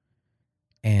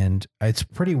 And it's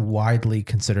pretty widely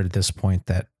considered at this point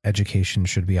that education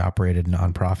should be operated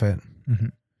nonprofit. Mm-hmm.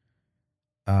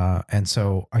 And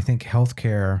so I think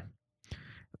healthcare,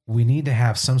 we need to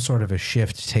have some sort of a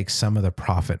shift to take some of the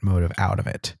profit motive out of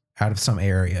it, out of some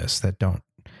areas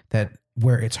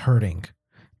where it's hurting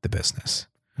the business.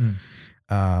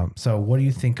 So what do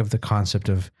you think of the concept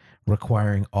of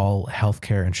requiring all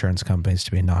healthcare insurance companies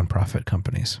to be nonprofit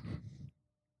companies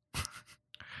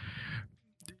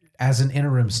as an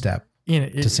interim step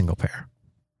to single payer?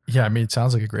 Yeah. I mean, it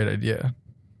sounds like a great idea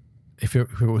if it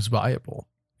was viable.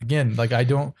 Again, like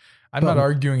I'm not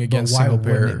arguing against single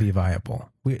payer. Why wouldn't it be viable?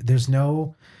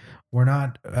 We're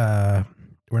not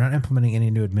implementing any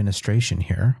new administration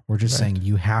here. We're just saying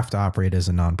you have to operate as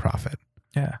a nonprofit.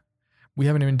 Yeah. We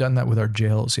haven't even done that with our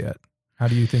jails yet. How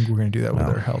do you think we're going to do that with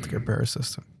our healthcare payer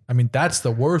system? I mean, that's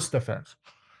the worst offense.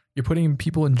 You're putting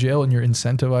people in jail and you're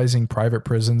incentivizing private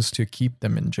prisons to keep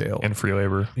them in jail. And free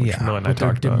labor. Which Mil and I with their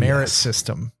talked about. demerit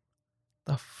system.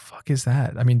 The fuck is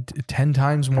that? I mean, 10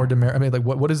 times more demerit. I mean, like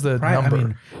what is the number? I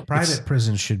mean, private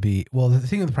prisons should be, well, the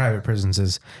thing with private prisons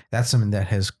is that's something that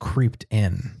has creeped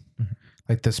in. Mm-hmm.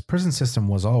 Like this prison system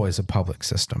was always a public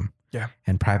system. Yeah.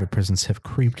 And private prisons have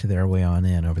creeped their way on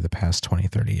in over the past 20,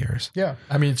 30 years. Yeah.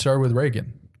 I mean, it started with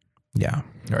Reagan. Yeah.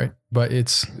 Right. But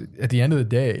it's at the end of the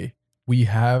day, we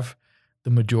have the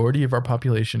majority of our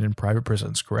population in private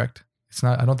prisons, correct? It's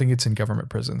not, I don't think it's in government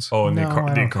prisons. Oh, and no,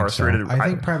 the incarcerated. I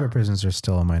think private prisons are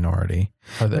still a minority.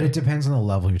 Are they? But it depends on the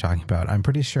level you're talking about. I'm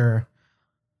pretty sure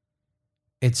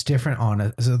it's different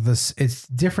it's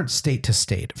different state to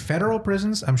state. Federal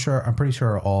prisons, I'm pretty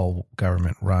sure are all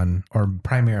government run or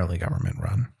primarily government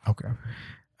run.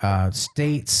 Okay.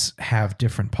 States have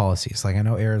different policies. Like I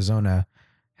know Arizona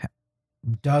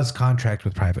does contract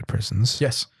with private prisons.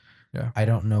 Yes. Yeah. I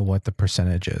don't know what the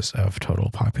percentage is of total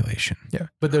population. Yeah.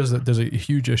 But there's a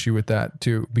huge issue with that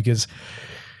too, because,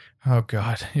 oh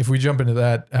God, if we jump into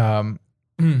that,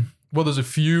 well, there's a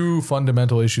few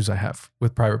fundamental issues I have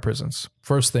with private prisons.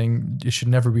 First thing, it should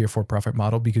never be a for-profit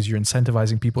model because you're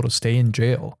incentivizing people to stay in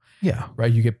jail. Yeah.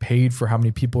 Right. You get paid for how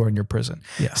many people are in your prison.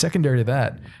 Yeah. Secondary to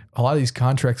that, a lot of these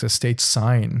contracts that states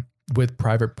sign with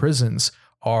private prisons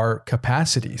are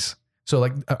capacities. So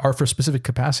like are for specific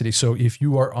capacity. So if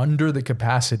you are under the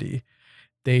capacity,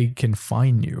 they can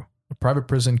fine you. A private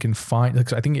prison can fine,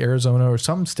 like I think Arizona or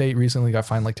some state recently got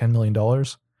fined like $10 million.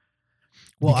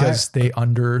 Well, because they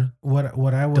under what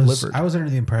I was delivered. I was under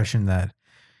the impression that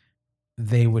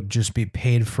they would just be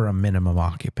paid for a minimum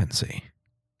occupancy.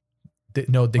 They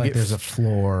Like get there's a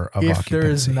floor of if occupancy. there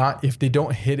is not, if they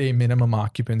don't hit a minimum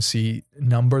occupancy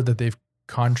number that they've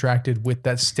contracted with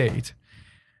that state,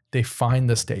 they fine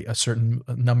the state a certain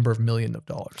number of millions of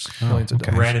dollars.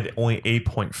 okay. Granted, only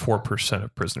 8.4%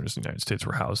 of prisoners in the United States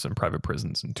were housed in private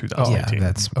prisons in 2018. Yeah,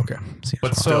 that's Okay. seems but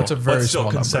fine. still, it's a very small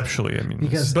number. conceptually, I mean,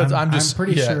 because But I'm I'm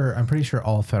pretty yeah. sure I'm pretty sure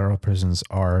all federal prisons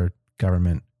are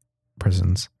government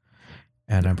prisons,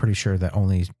 and I'm pretty sure that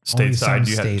only some Stateside,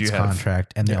 states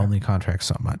contract, and they Yeah. only contract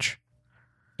so much.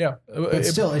 Yeah. But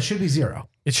still, it should be zero.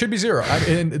 It should be zero.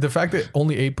 And the fact that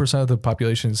only 8% of the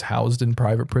population is housed in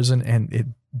private prison,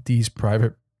 and these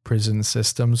private prison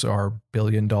systems are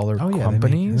billion-dollar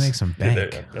companies. They make some bank.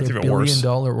 that's They're even worse.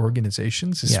 billion-dollar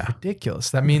organizations is Yeah. ridiculous.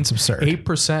 That means It's absurd.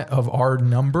 8% of our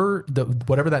number,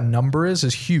 whatever that number is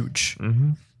huge.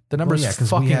 Mm-hmm. The number Well, yeah, is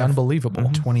 'cause we fucking have- unbelievable.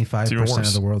 25% of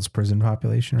worse. the world's prison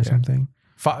population or something.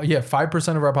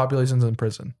 5% of our population is in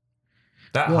prison.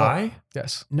 That Well, high?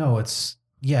 Yes. No,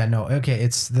 okay.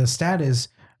 It's the stat is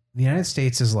the United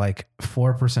States is like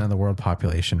 4% of the world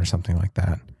population or something like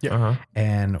that. Yeah. Uh-huh.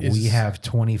 And we Is- have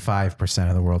 25%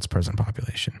 of the world's prison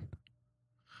population.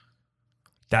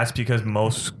 That's because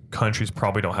most countries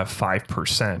probably don't have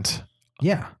 5%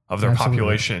 Yeah. of their Absolutely.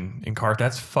 population in car.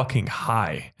 That's fucking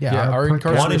high. Yeah, our per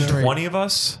incarceration One in capita- rate- 20 of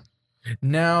us?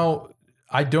 Now,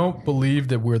 I don't believe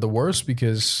that we're the worst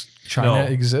because China No.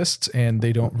 exists and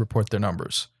they don't report their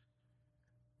numbers.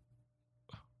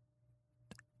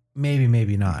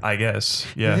 maybe not. I guess.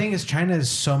 The Yeah. thing is, China has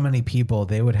so many people.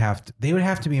 They would have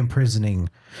to be imprisoning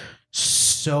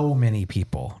so many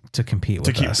people to compete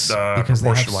with keep us the because they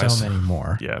have proportion-wise. so many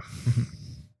more. Yeah.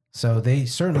 So they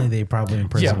probably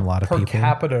imprison a lot of per people.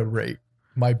 capita rate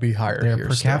might be higher Their here.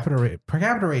 per still.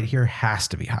 capita rate here has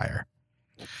to be higher,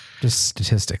 just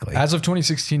statistically. As of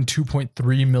 2016,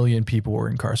 2.3 million people were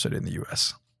incarcerated in the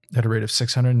U.S. at a rate of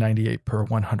 698 per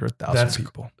 100,000 That's-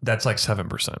 people. That's like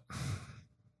 7%.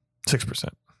 6%.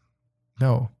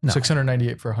 No, No.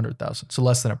 698 for 100,000. So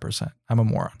less than 1%. I'm a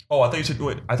moron. Oh, I thought you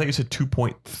said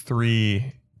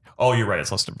 2.3. Oh, you're right.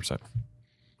 It's less than a percent.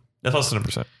 That's less than a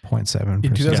percent. 0.7%.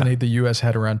 In 2008, the U.S.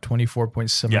 had around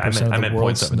 24.7% Yeah, I of meant the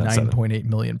world's 0.7, that's 9.8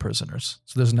 million prisoners.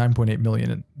 So there's 9.8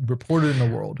 million reported in the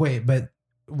world. Wait, but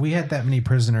we had that many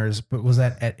prisoners, but was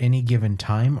that at any given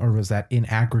time or was that in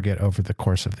aggregate over the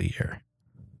course of the year?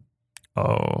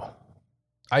 Oh.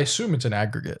 I assume it's an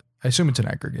aggregate.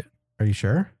 Are you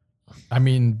sure? I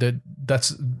mean,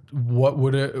 that's what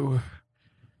would it.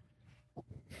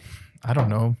 I don't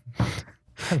know.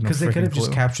 Because they could have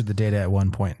just captured the data at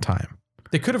one point in time.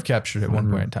 They could have captured it at one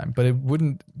point in time, but it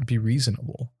wouldn't be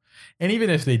reasonable. And even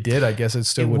if they did, I guess it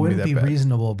still It wouldn't wouldn't be be that bad.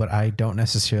 reasonable, but I don't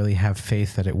necessarily have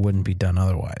faith that it wouldn't be done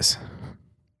otherwise.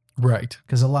 Right.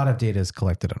 Because a lot of data is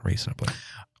collected unreasonably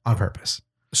on purpose.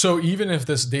 So even if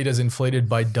this data is inflated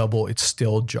by double, it's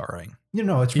still jarring. You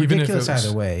know, it's Even if ridiculous it was-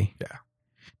 either way. yeah.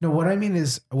 No, what I mean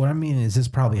is it's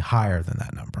probably higher than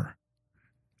that number.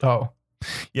 Oh,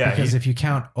 Yeah. Because if you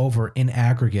count in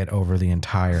aggregate over the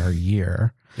entire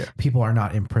year, Yeah. people are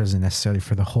not in prison necessarily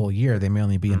for the whole year. They may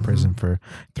only be in prison for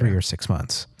 3 or 6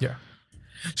 months. yeah.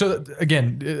 So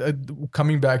again,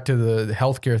 coming back to the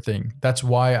healthcare thing, that's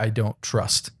why I don't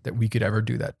trust that we could ever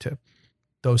do that to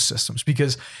those systems,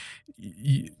 because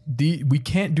we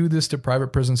can't do this to private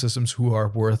prison systems who are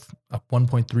worth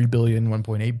 $1.3 billion,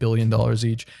 $1.8 billion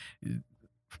each.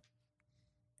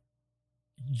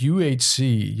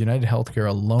 UHC, United Healthcare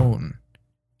alone,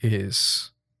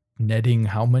 is netting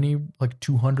how many? Like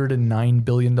 $209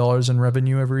 billion in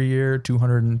revenue every year,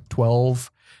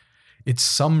 212. It's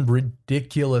some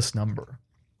ridiculous number.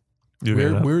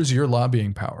 Where's your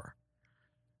lobbying power?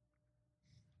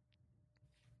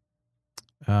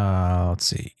 Let's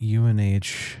see.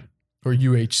 UNH. Or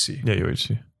UHC? Yeah,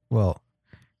 UHC. Well,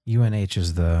 UNH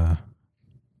is the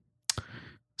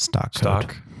stock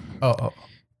code. Oh,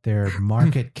 Their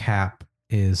market cap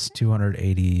is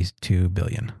 282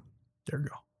 billion. there you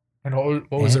go. And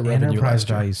what was the revenue Enterprise last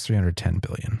year? value is 310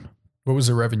 billion. What was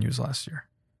the revenues last year?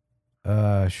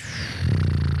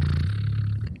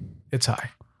 It's high.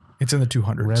 It's in the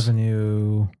 200s.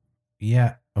 Revenue.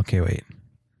 Yeah. Okay, wait.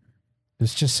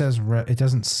 This just says, it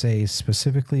doesn't say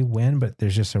specifically when, but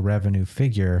there's just a revenue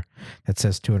figure that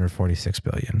says 246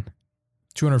 billion.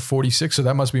 246. So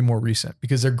that must be more recent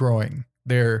because they're growing.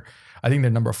 I think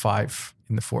they're number 5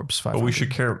 in the Forbes 500. But we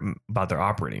should care about their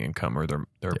operating income or their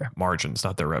Yeah. margins,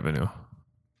 not their revenue.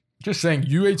 Just saying,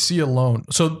 UHC alone.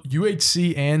 So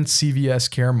UHC and CVS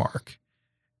Caremark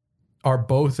are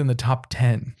both in the top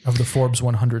 10 of the Forbes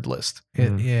 100 list.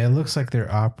 It looks like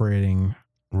their operating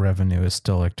revenue is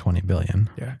still like 20 billion.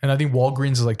 Yeah. And I think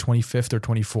Walgreens is like 25th or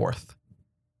 24th.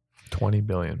 20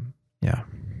 billion. Yeah.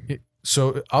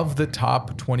 So of the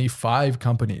top 25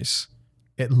 companies,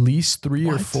 at least 3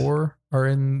 or What? 4 are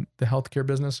in the healthcare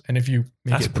business. And if you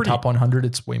make That's it the pretty- top 100,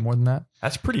 it's way more than that.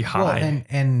 That's pretty high. Well,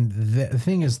 and the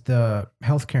thing is, the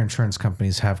healthcare insurance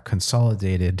companies have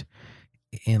consolidated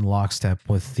in lockstep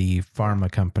with the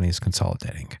pharma companies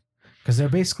consolidating, because they're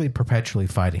basically perpetually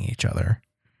fighting each other.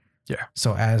 Yeah.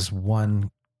 So as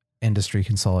one industry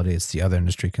consolidates, the other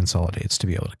industry consolidates to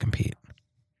be able to compete.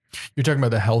 You're talking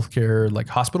about the healthcare, like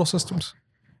hospital systems?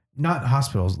 Not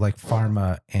hospitals, like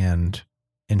pharma and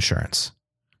insurance,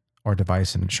 or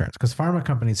device and insurance, because pharma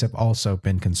companies have also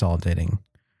been consolidating,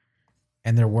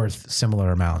 and they're worth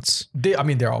similar amounts.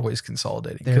 They're always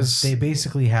consolidating because They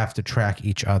basically have to track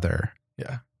each other.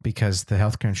 Yeah. Because the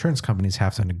healthcare insurance companies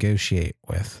have to negotiate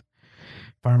with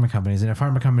pharma companies. And if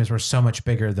pharma companies were so much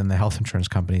bigger than the health insurance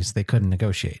companies, they couldn't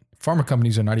negotiate. pharma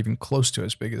companies are not even close to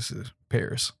as big as the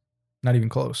payers. Not even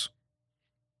close.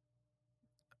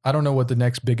 I don't know what the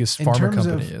next biggest pharma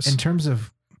company is.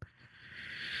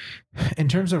 In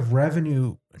terms of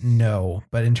revenue, no.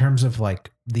 But in terms of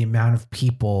like the amount of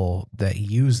people that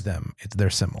use them, they're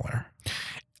similar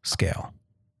scale.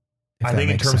 if I that think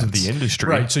in makes terms of sense. the industry,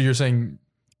 Right. So you're saying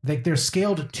Like they're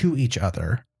scaled to each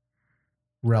other,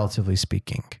 relatively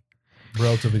speaking.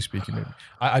 relatively speaking, maybe.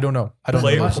 I don't know. I don't But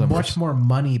know. Labor- those numbers. much more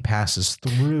money passes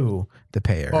through the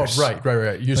payers. Oh, right.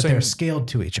 You're But saying they're scaled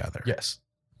to each other. yes.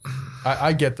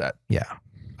 I get that. Yeah.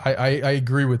 I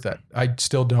agree with that. I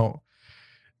still don't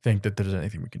think that there's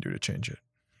anything we can do to change it.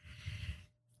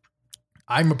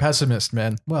 I'm a pessimist,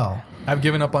 man. Well, I've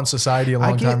given up on society a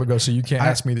long get- time ago, so you can't I-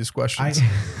 ask me these questions.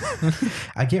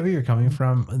 I get where you're coming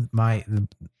from.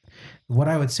 What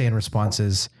I would say in response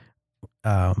is,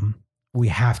 we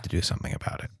have to do something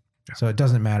about it. Yeah. So it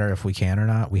doesn't matter if we can or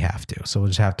not. We have to. So we'll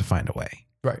just have to find a way.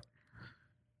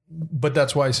 But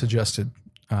that's why I suggested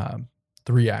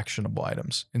 3 actionable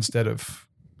items instead of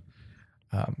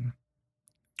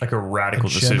like a radical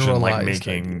a decision, like generalized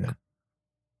making idea.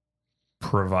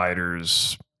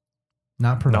 providers,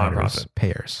 Not providers, Nonprofit.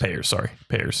 payers.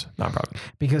 nonprofit.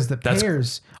 Because the That's-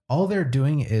 payers, all they're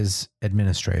doing is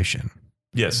administration.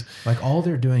 Yes. Like all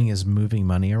they're doing is moving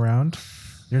money around.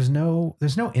 There's no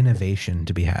innovation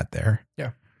to be had there.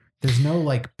 Yeah. There's no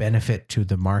like benefit to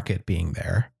the market being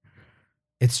there.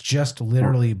 It's just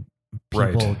literally people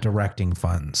Right. directing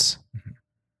funds. Mhm.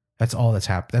 That's all that's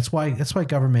happened. That's why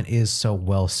government is so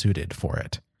well suited for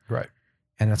it. Right.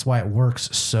 And that's why it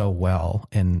works so well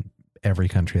in every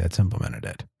country that's implemented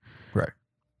it. Right.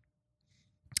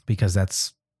 Because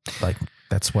that's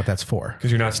what that's for.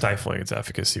 Because you're not stifling its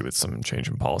efficacy with some change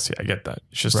in policy. I get that.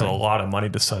 It's just Right. a lot of money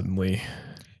to suddenly.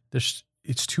 It's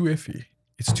too iffy.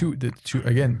 It's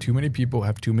too many people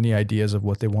have too many ideas of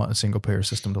what they want a single payer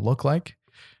system to look like.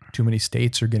 Too many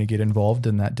states are going to get involved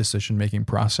in that decision-making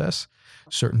process.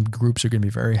 Certain groups are going to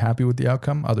be very happy with the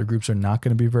outcome. Other groups are not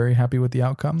going to be very happy with the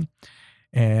outcome.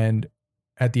 And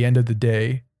at the end of the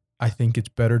day, I think it's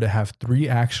better to have 3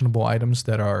 actionable items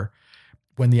that are,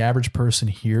 when the average person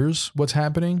hears what's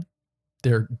happening,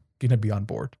 they're going to be on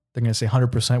board. They're going to say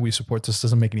 100% we support this.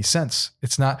 Doesn't make any sense.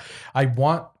 It's not,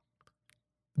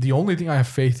 the only thing I have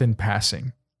faith in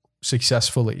passing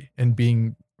successfully and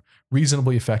being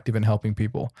reasonably effective in helping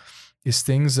people is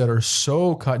things that are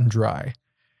so cut and dry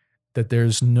that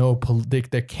there's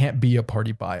there can't be a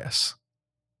party bias.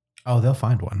 Oh, they'll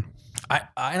find one.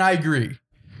 I agree,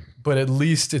 but at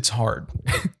least it's hard.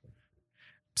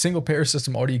 Single payer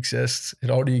system already exists. It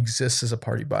already exists as a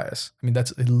party bias. I mean,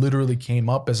 it literally came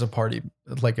up as a party,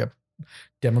 like a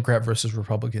Democrat versus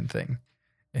Republican thing.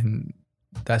 And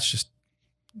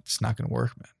it's not going to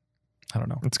work, man. I don't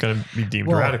know. It's going to be deemed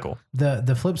Well, radical.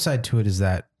 The flip side to it is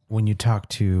that when you talk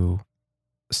to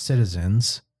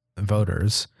citizens,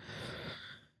 voters,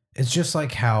 it's just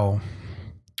like how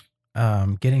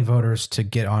getting voters to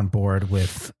get on board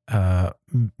with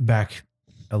back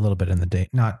a little bit in the day,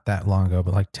 not that long ago,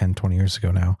 but like 10, 20 years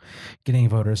ago now, getting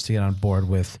voters to get on board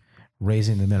with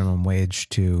raising the minimum wage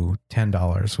to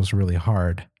 $10 was really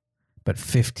hard, but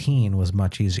 15 was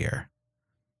much easier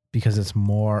because it's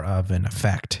more of an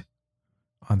effect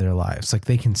on their lives. Like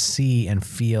they can see and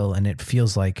feel, and it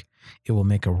feels like it will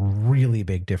make a really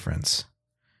big difference,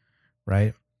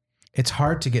 right? It's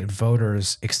hard to get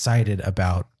voters excited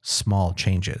about small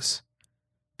changes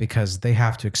because they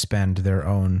have to expend their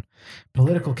own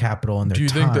political capital and their Do you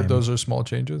time. think that those are small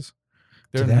changes?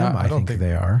 to them, I think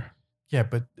they are. Yeah,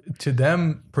 but to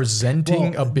them,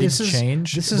 presenting Well, a big this is-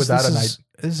 change This is without this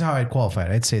is how I'd qualify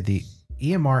it. I'd say the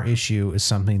EMR issue is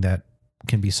something that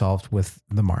can be solved with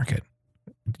the market.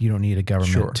 You don't need a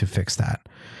government Sure. to fix that.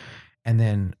 And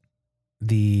then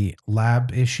the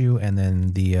lab issue, and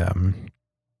then the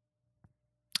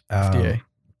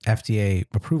FDA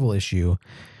approval issue,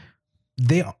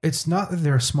 it's not that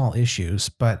they're small issues,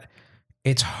 but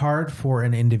it's hard for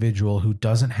an individual who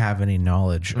doesn't have any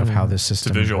knowledge of how this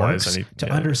system works to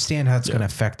understand how it's going to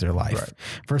affect their life. Right.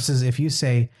 Versus if you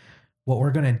say, what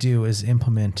we're going to do is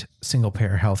implement single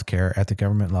payer healthcare at the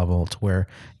government level to where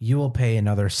you will pay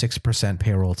another 6%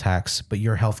 payroll tax, but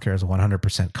your healthcare is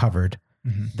 100% covered.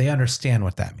 Mm-hmm. They understand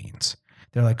what that means.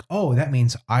 They're like, oh, that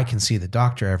means I can see the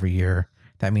doctor every year.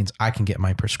 That means I can get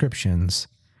my prescriptions.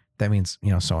 That means,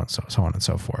 so on and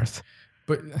so forth.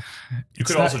 But you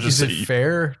could also just is it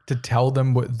fair to tell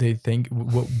them what they think,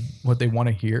 what they want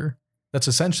to hear? That's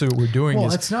essentially what we're doing.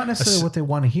 Well, it's not necessarily what they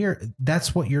want to hear.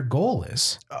 That's what your goal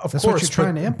is. Of That's course, what you're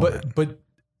trying to implement. But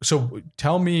so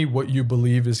tell me what you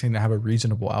believe is going to have a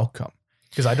reasonable outcome.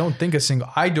 Because I don't think a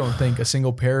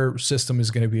single payer system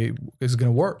is going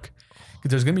to work.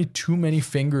 Because there's going to be too many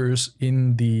fingers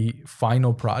in the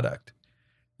final product.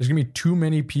 There's going to be too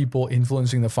many people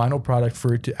influencing the final product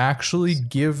for it to actually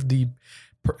give the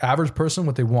average person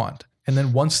what they want. And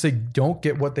then once they don't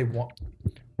get what they want,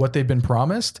 what they've been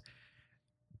promised,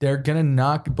 they're going to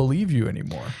not believe you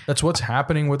anymore. That's what's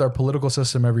happening with our political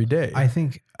system every day.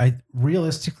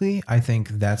 Realistically, I think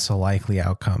that's a likely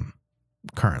outcome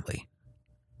currently.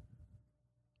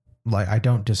 Like, I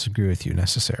don't disagree with you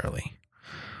necessarily.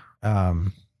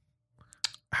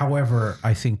 However,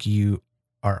 I think you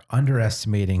are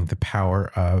underestimating the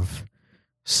power of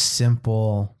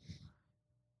simple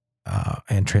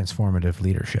and transformative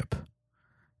leadership.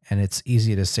 And it's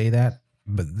easy to say that,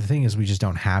 but the thing is, we just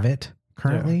don't have it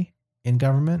currently in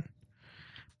government.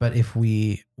 But if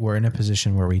we were in a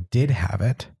position where we did have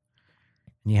it,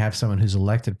 and you have someone who's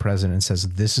elected president and says,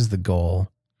 this is the goal,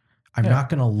 I'm not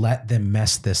going to let them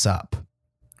mess this up.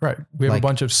 Right. We have a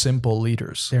bunch of simple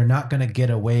leaders. They're not going to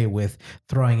get away with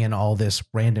throwing in all this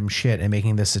random shit and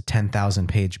making this a 10,000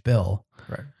 page bill.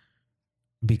 Right.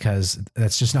 Because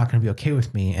that's just not going to be okay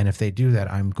with me. And if they do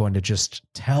that, I'm going to just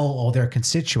tell all their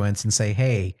constituents and say,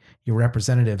 hey, your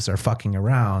representatives are fucking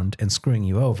around and screwing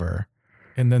you over.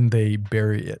 And then they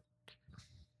bury it.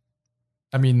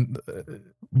 I mean,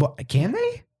 can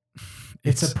they?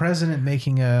 It's a president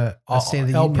making a State of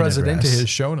the El Union Presidente address. has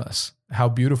shown us how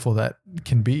beautiful that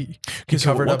can be.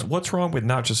 What's wrong with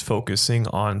not just focusing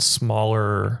on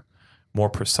smaller, more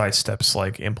precise steps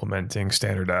like implementing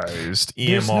standardized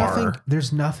EMR?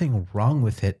 There's nothing wrong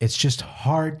with it. It's just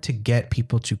hard to get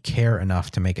people to care enough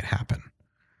to make it happen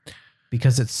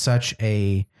because it's such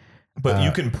a. But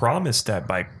you can promise that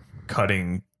by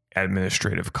cutting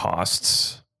administrative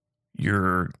costs,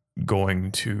 you're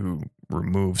going to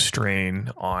remove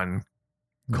strain on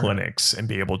clinics and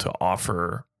be able to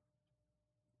offer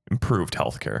improved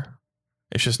healthcare.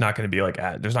 It's just not going to be like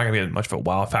there's not going to be much of a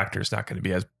wow factor. It's not going to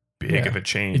be as big of a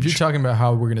change. If you're talking about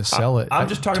how we're going to sell it, I'm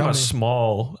just talking about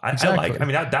small. Exactly.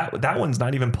 That one's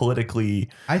not even politically.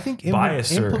 I think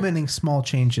biased implementing small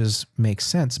changes makes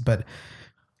sense, but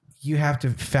you have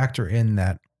to factor in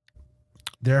that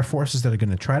there are forces that are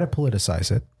going to try to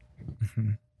politicize it.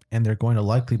 Mm-hmm. And they're going to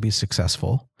likely be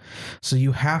successful. So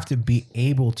you have to be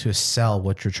able to sell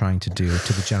what you're trying to do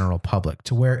to the general public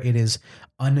to where it is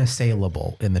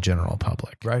unassailable in the general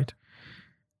public. Right.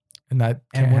 And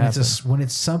when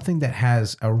it's something that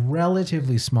has a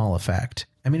relatively small effect,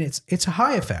 I mean, it's a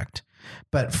high effect,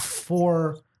 but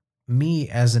for me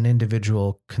as an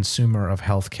individual consumer of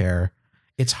healthcare,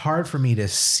 it's hard for me to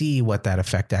see what that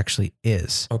effect actually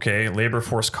is. Okay. Labor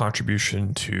force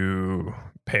contribution to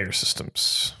payer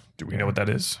systems. Do we know what that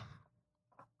is?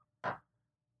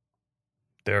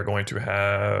 They're going to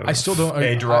have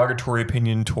a derogatory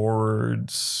opinion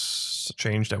towards a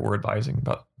change that we're advising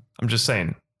about. I'm just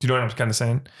saying. Do you know what I'm kind of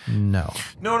saying? No.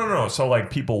 No. So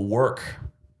like people work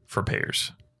for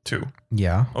payers too.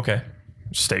 Yeah. Okay.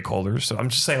 Stakeholders. So I'm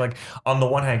just saying, like, on the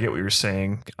one hand, I get what you're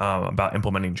saying about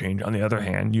implementing change. On the other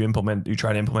hand, you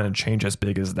try to implement a change as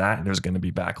big as that, and there's going to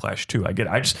be backlash too. I get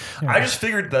it. I just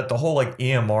figured that the whole like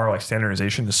EMR like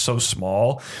standardization is so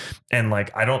small, and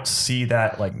like I don't see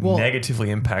that like negatively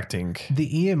impacting the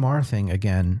EMR thing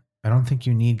again. I don't think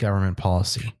you need government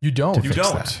policy. You don't. You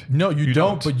don't. No, you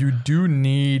don't. But you do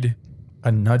need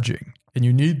a nudging. And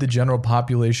you need the general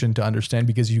population to understand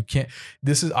because you can't,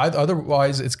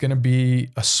 otherwise it's going to be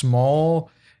a small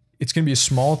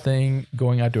thing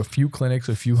going out to a few clinics,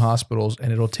 a few hospitals,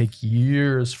 and it'll take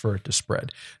years for it to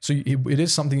spread. So it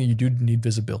is something that you do need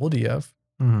visibility of.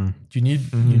 Mm-hmm. You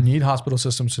need hospital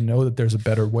systems to know that there's a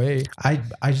better way. I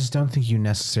just don't think you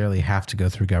necessarily have to go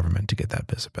through government to get that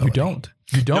visibility. You don't.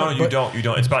 No, you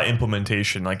don't. It's about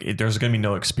implementation. Like there's going to be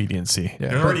no expediency. Yeah.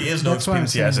 There already is no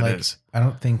expediency as it is. I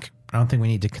don't think we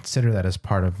need to consider that as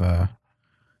part of a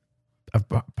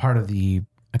part of the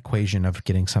equation of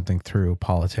getting something through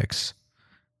politics,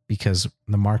 because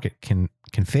the market can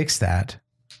fix that.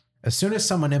 As soon as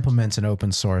someone implements an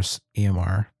open source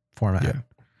EMR format,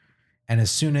 and as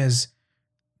soon as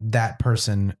that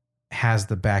person has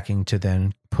the backing to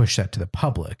then push that to the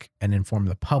public and inform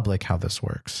the public how this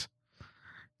works,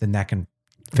 then that can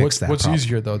fix that. What's problem.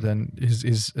 easier though than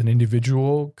is an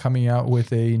individual coming out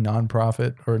with a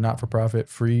nonprofit or not-for-profit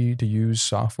free to use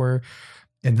software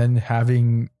and then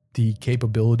having the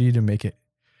capability to make it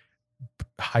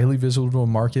highly visible to a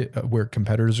market where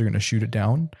competitors are going to shoot it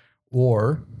down,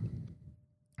 or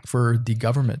for the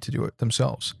government to do it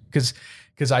themselves? Because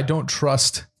I don't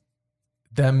trust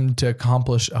them to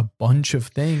accomplish a bunch of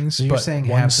things. So you're but saying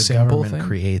one have the simple government thing?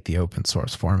 create the open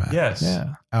source format? Yes.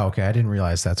 Yeah. Oh, okay. I didn't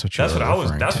realize that's what you That's were what I was.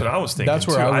 referring That's to. what I was thinking. That's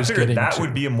where too. I was figured getting that to.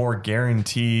 would be a more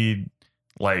guaranteed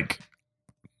like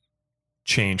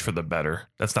change for the better.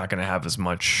 That's not going to have as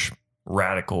much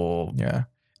radical Yeah.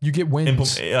 You get wins.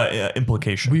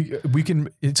 implication. We can,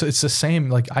 it's the same.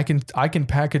 Like I can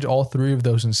package all three of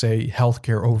those and say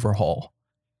healthcare overhaul.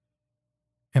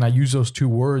 And I use those two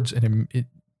words and it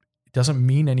doesn't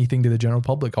mean anything to the general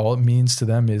public. All it means to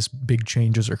them is big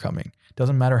changes are coming.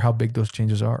 Doesn't matter how big those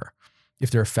changes are. If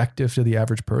they're effective to the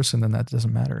average person, then that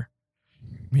doesn't matter.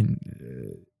 I mean,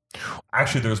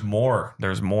 Actually, there's more.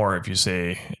 There's more if you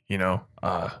say,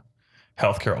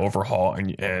 healthcare overhaul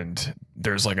and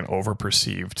there's like an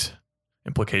overperceived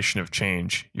implication of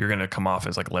change, you're going to come off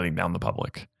as like letting down the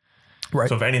public. right.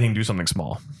 So if anything, do something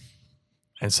small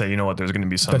and say, you know what, there's going to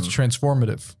be some That's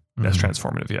transformative. that's Mhm.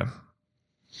 transformative. Yeah.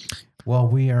 Well,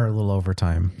 we are a little over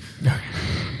time,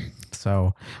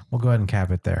 so we'll go ahead and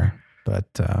cap it there. But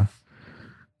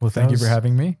Well, thank you for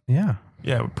having me. Yeah,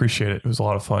 Yeah. Appreciate it. It was a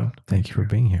lot of fun. thank you for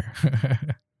being here.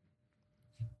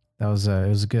 That was it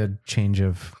was a good change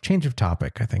of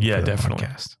topic, I think. Yeah, for the definitely.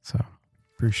 podcast. So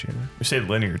appreciate it. We stayed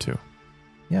linear too.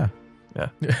 Yeah, Yeah.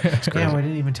 yeah. We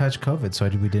didn't even touch COVID, so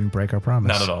we didn't break our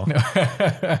promise. Not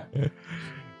at all.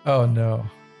 Oh no.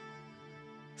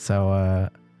 So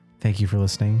thank you for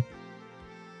listening,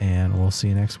 and we'll see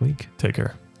you next week. Take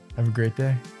care. Have a great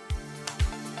day.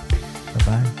 Bye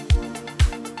bye.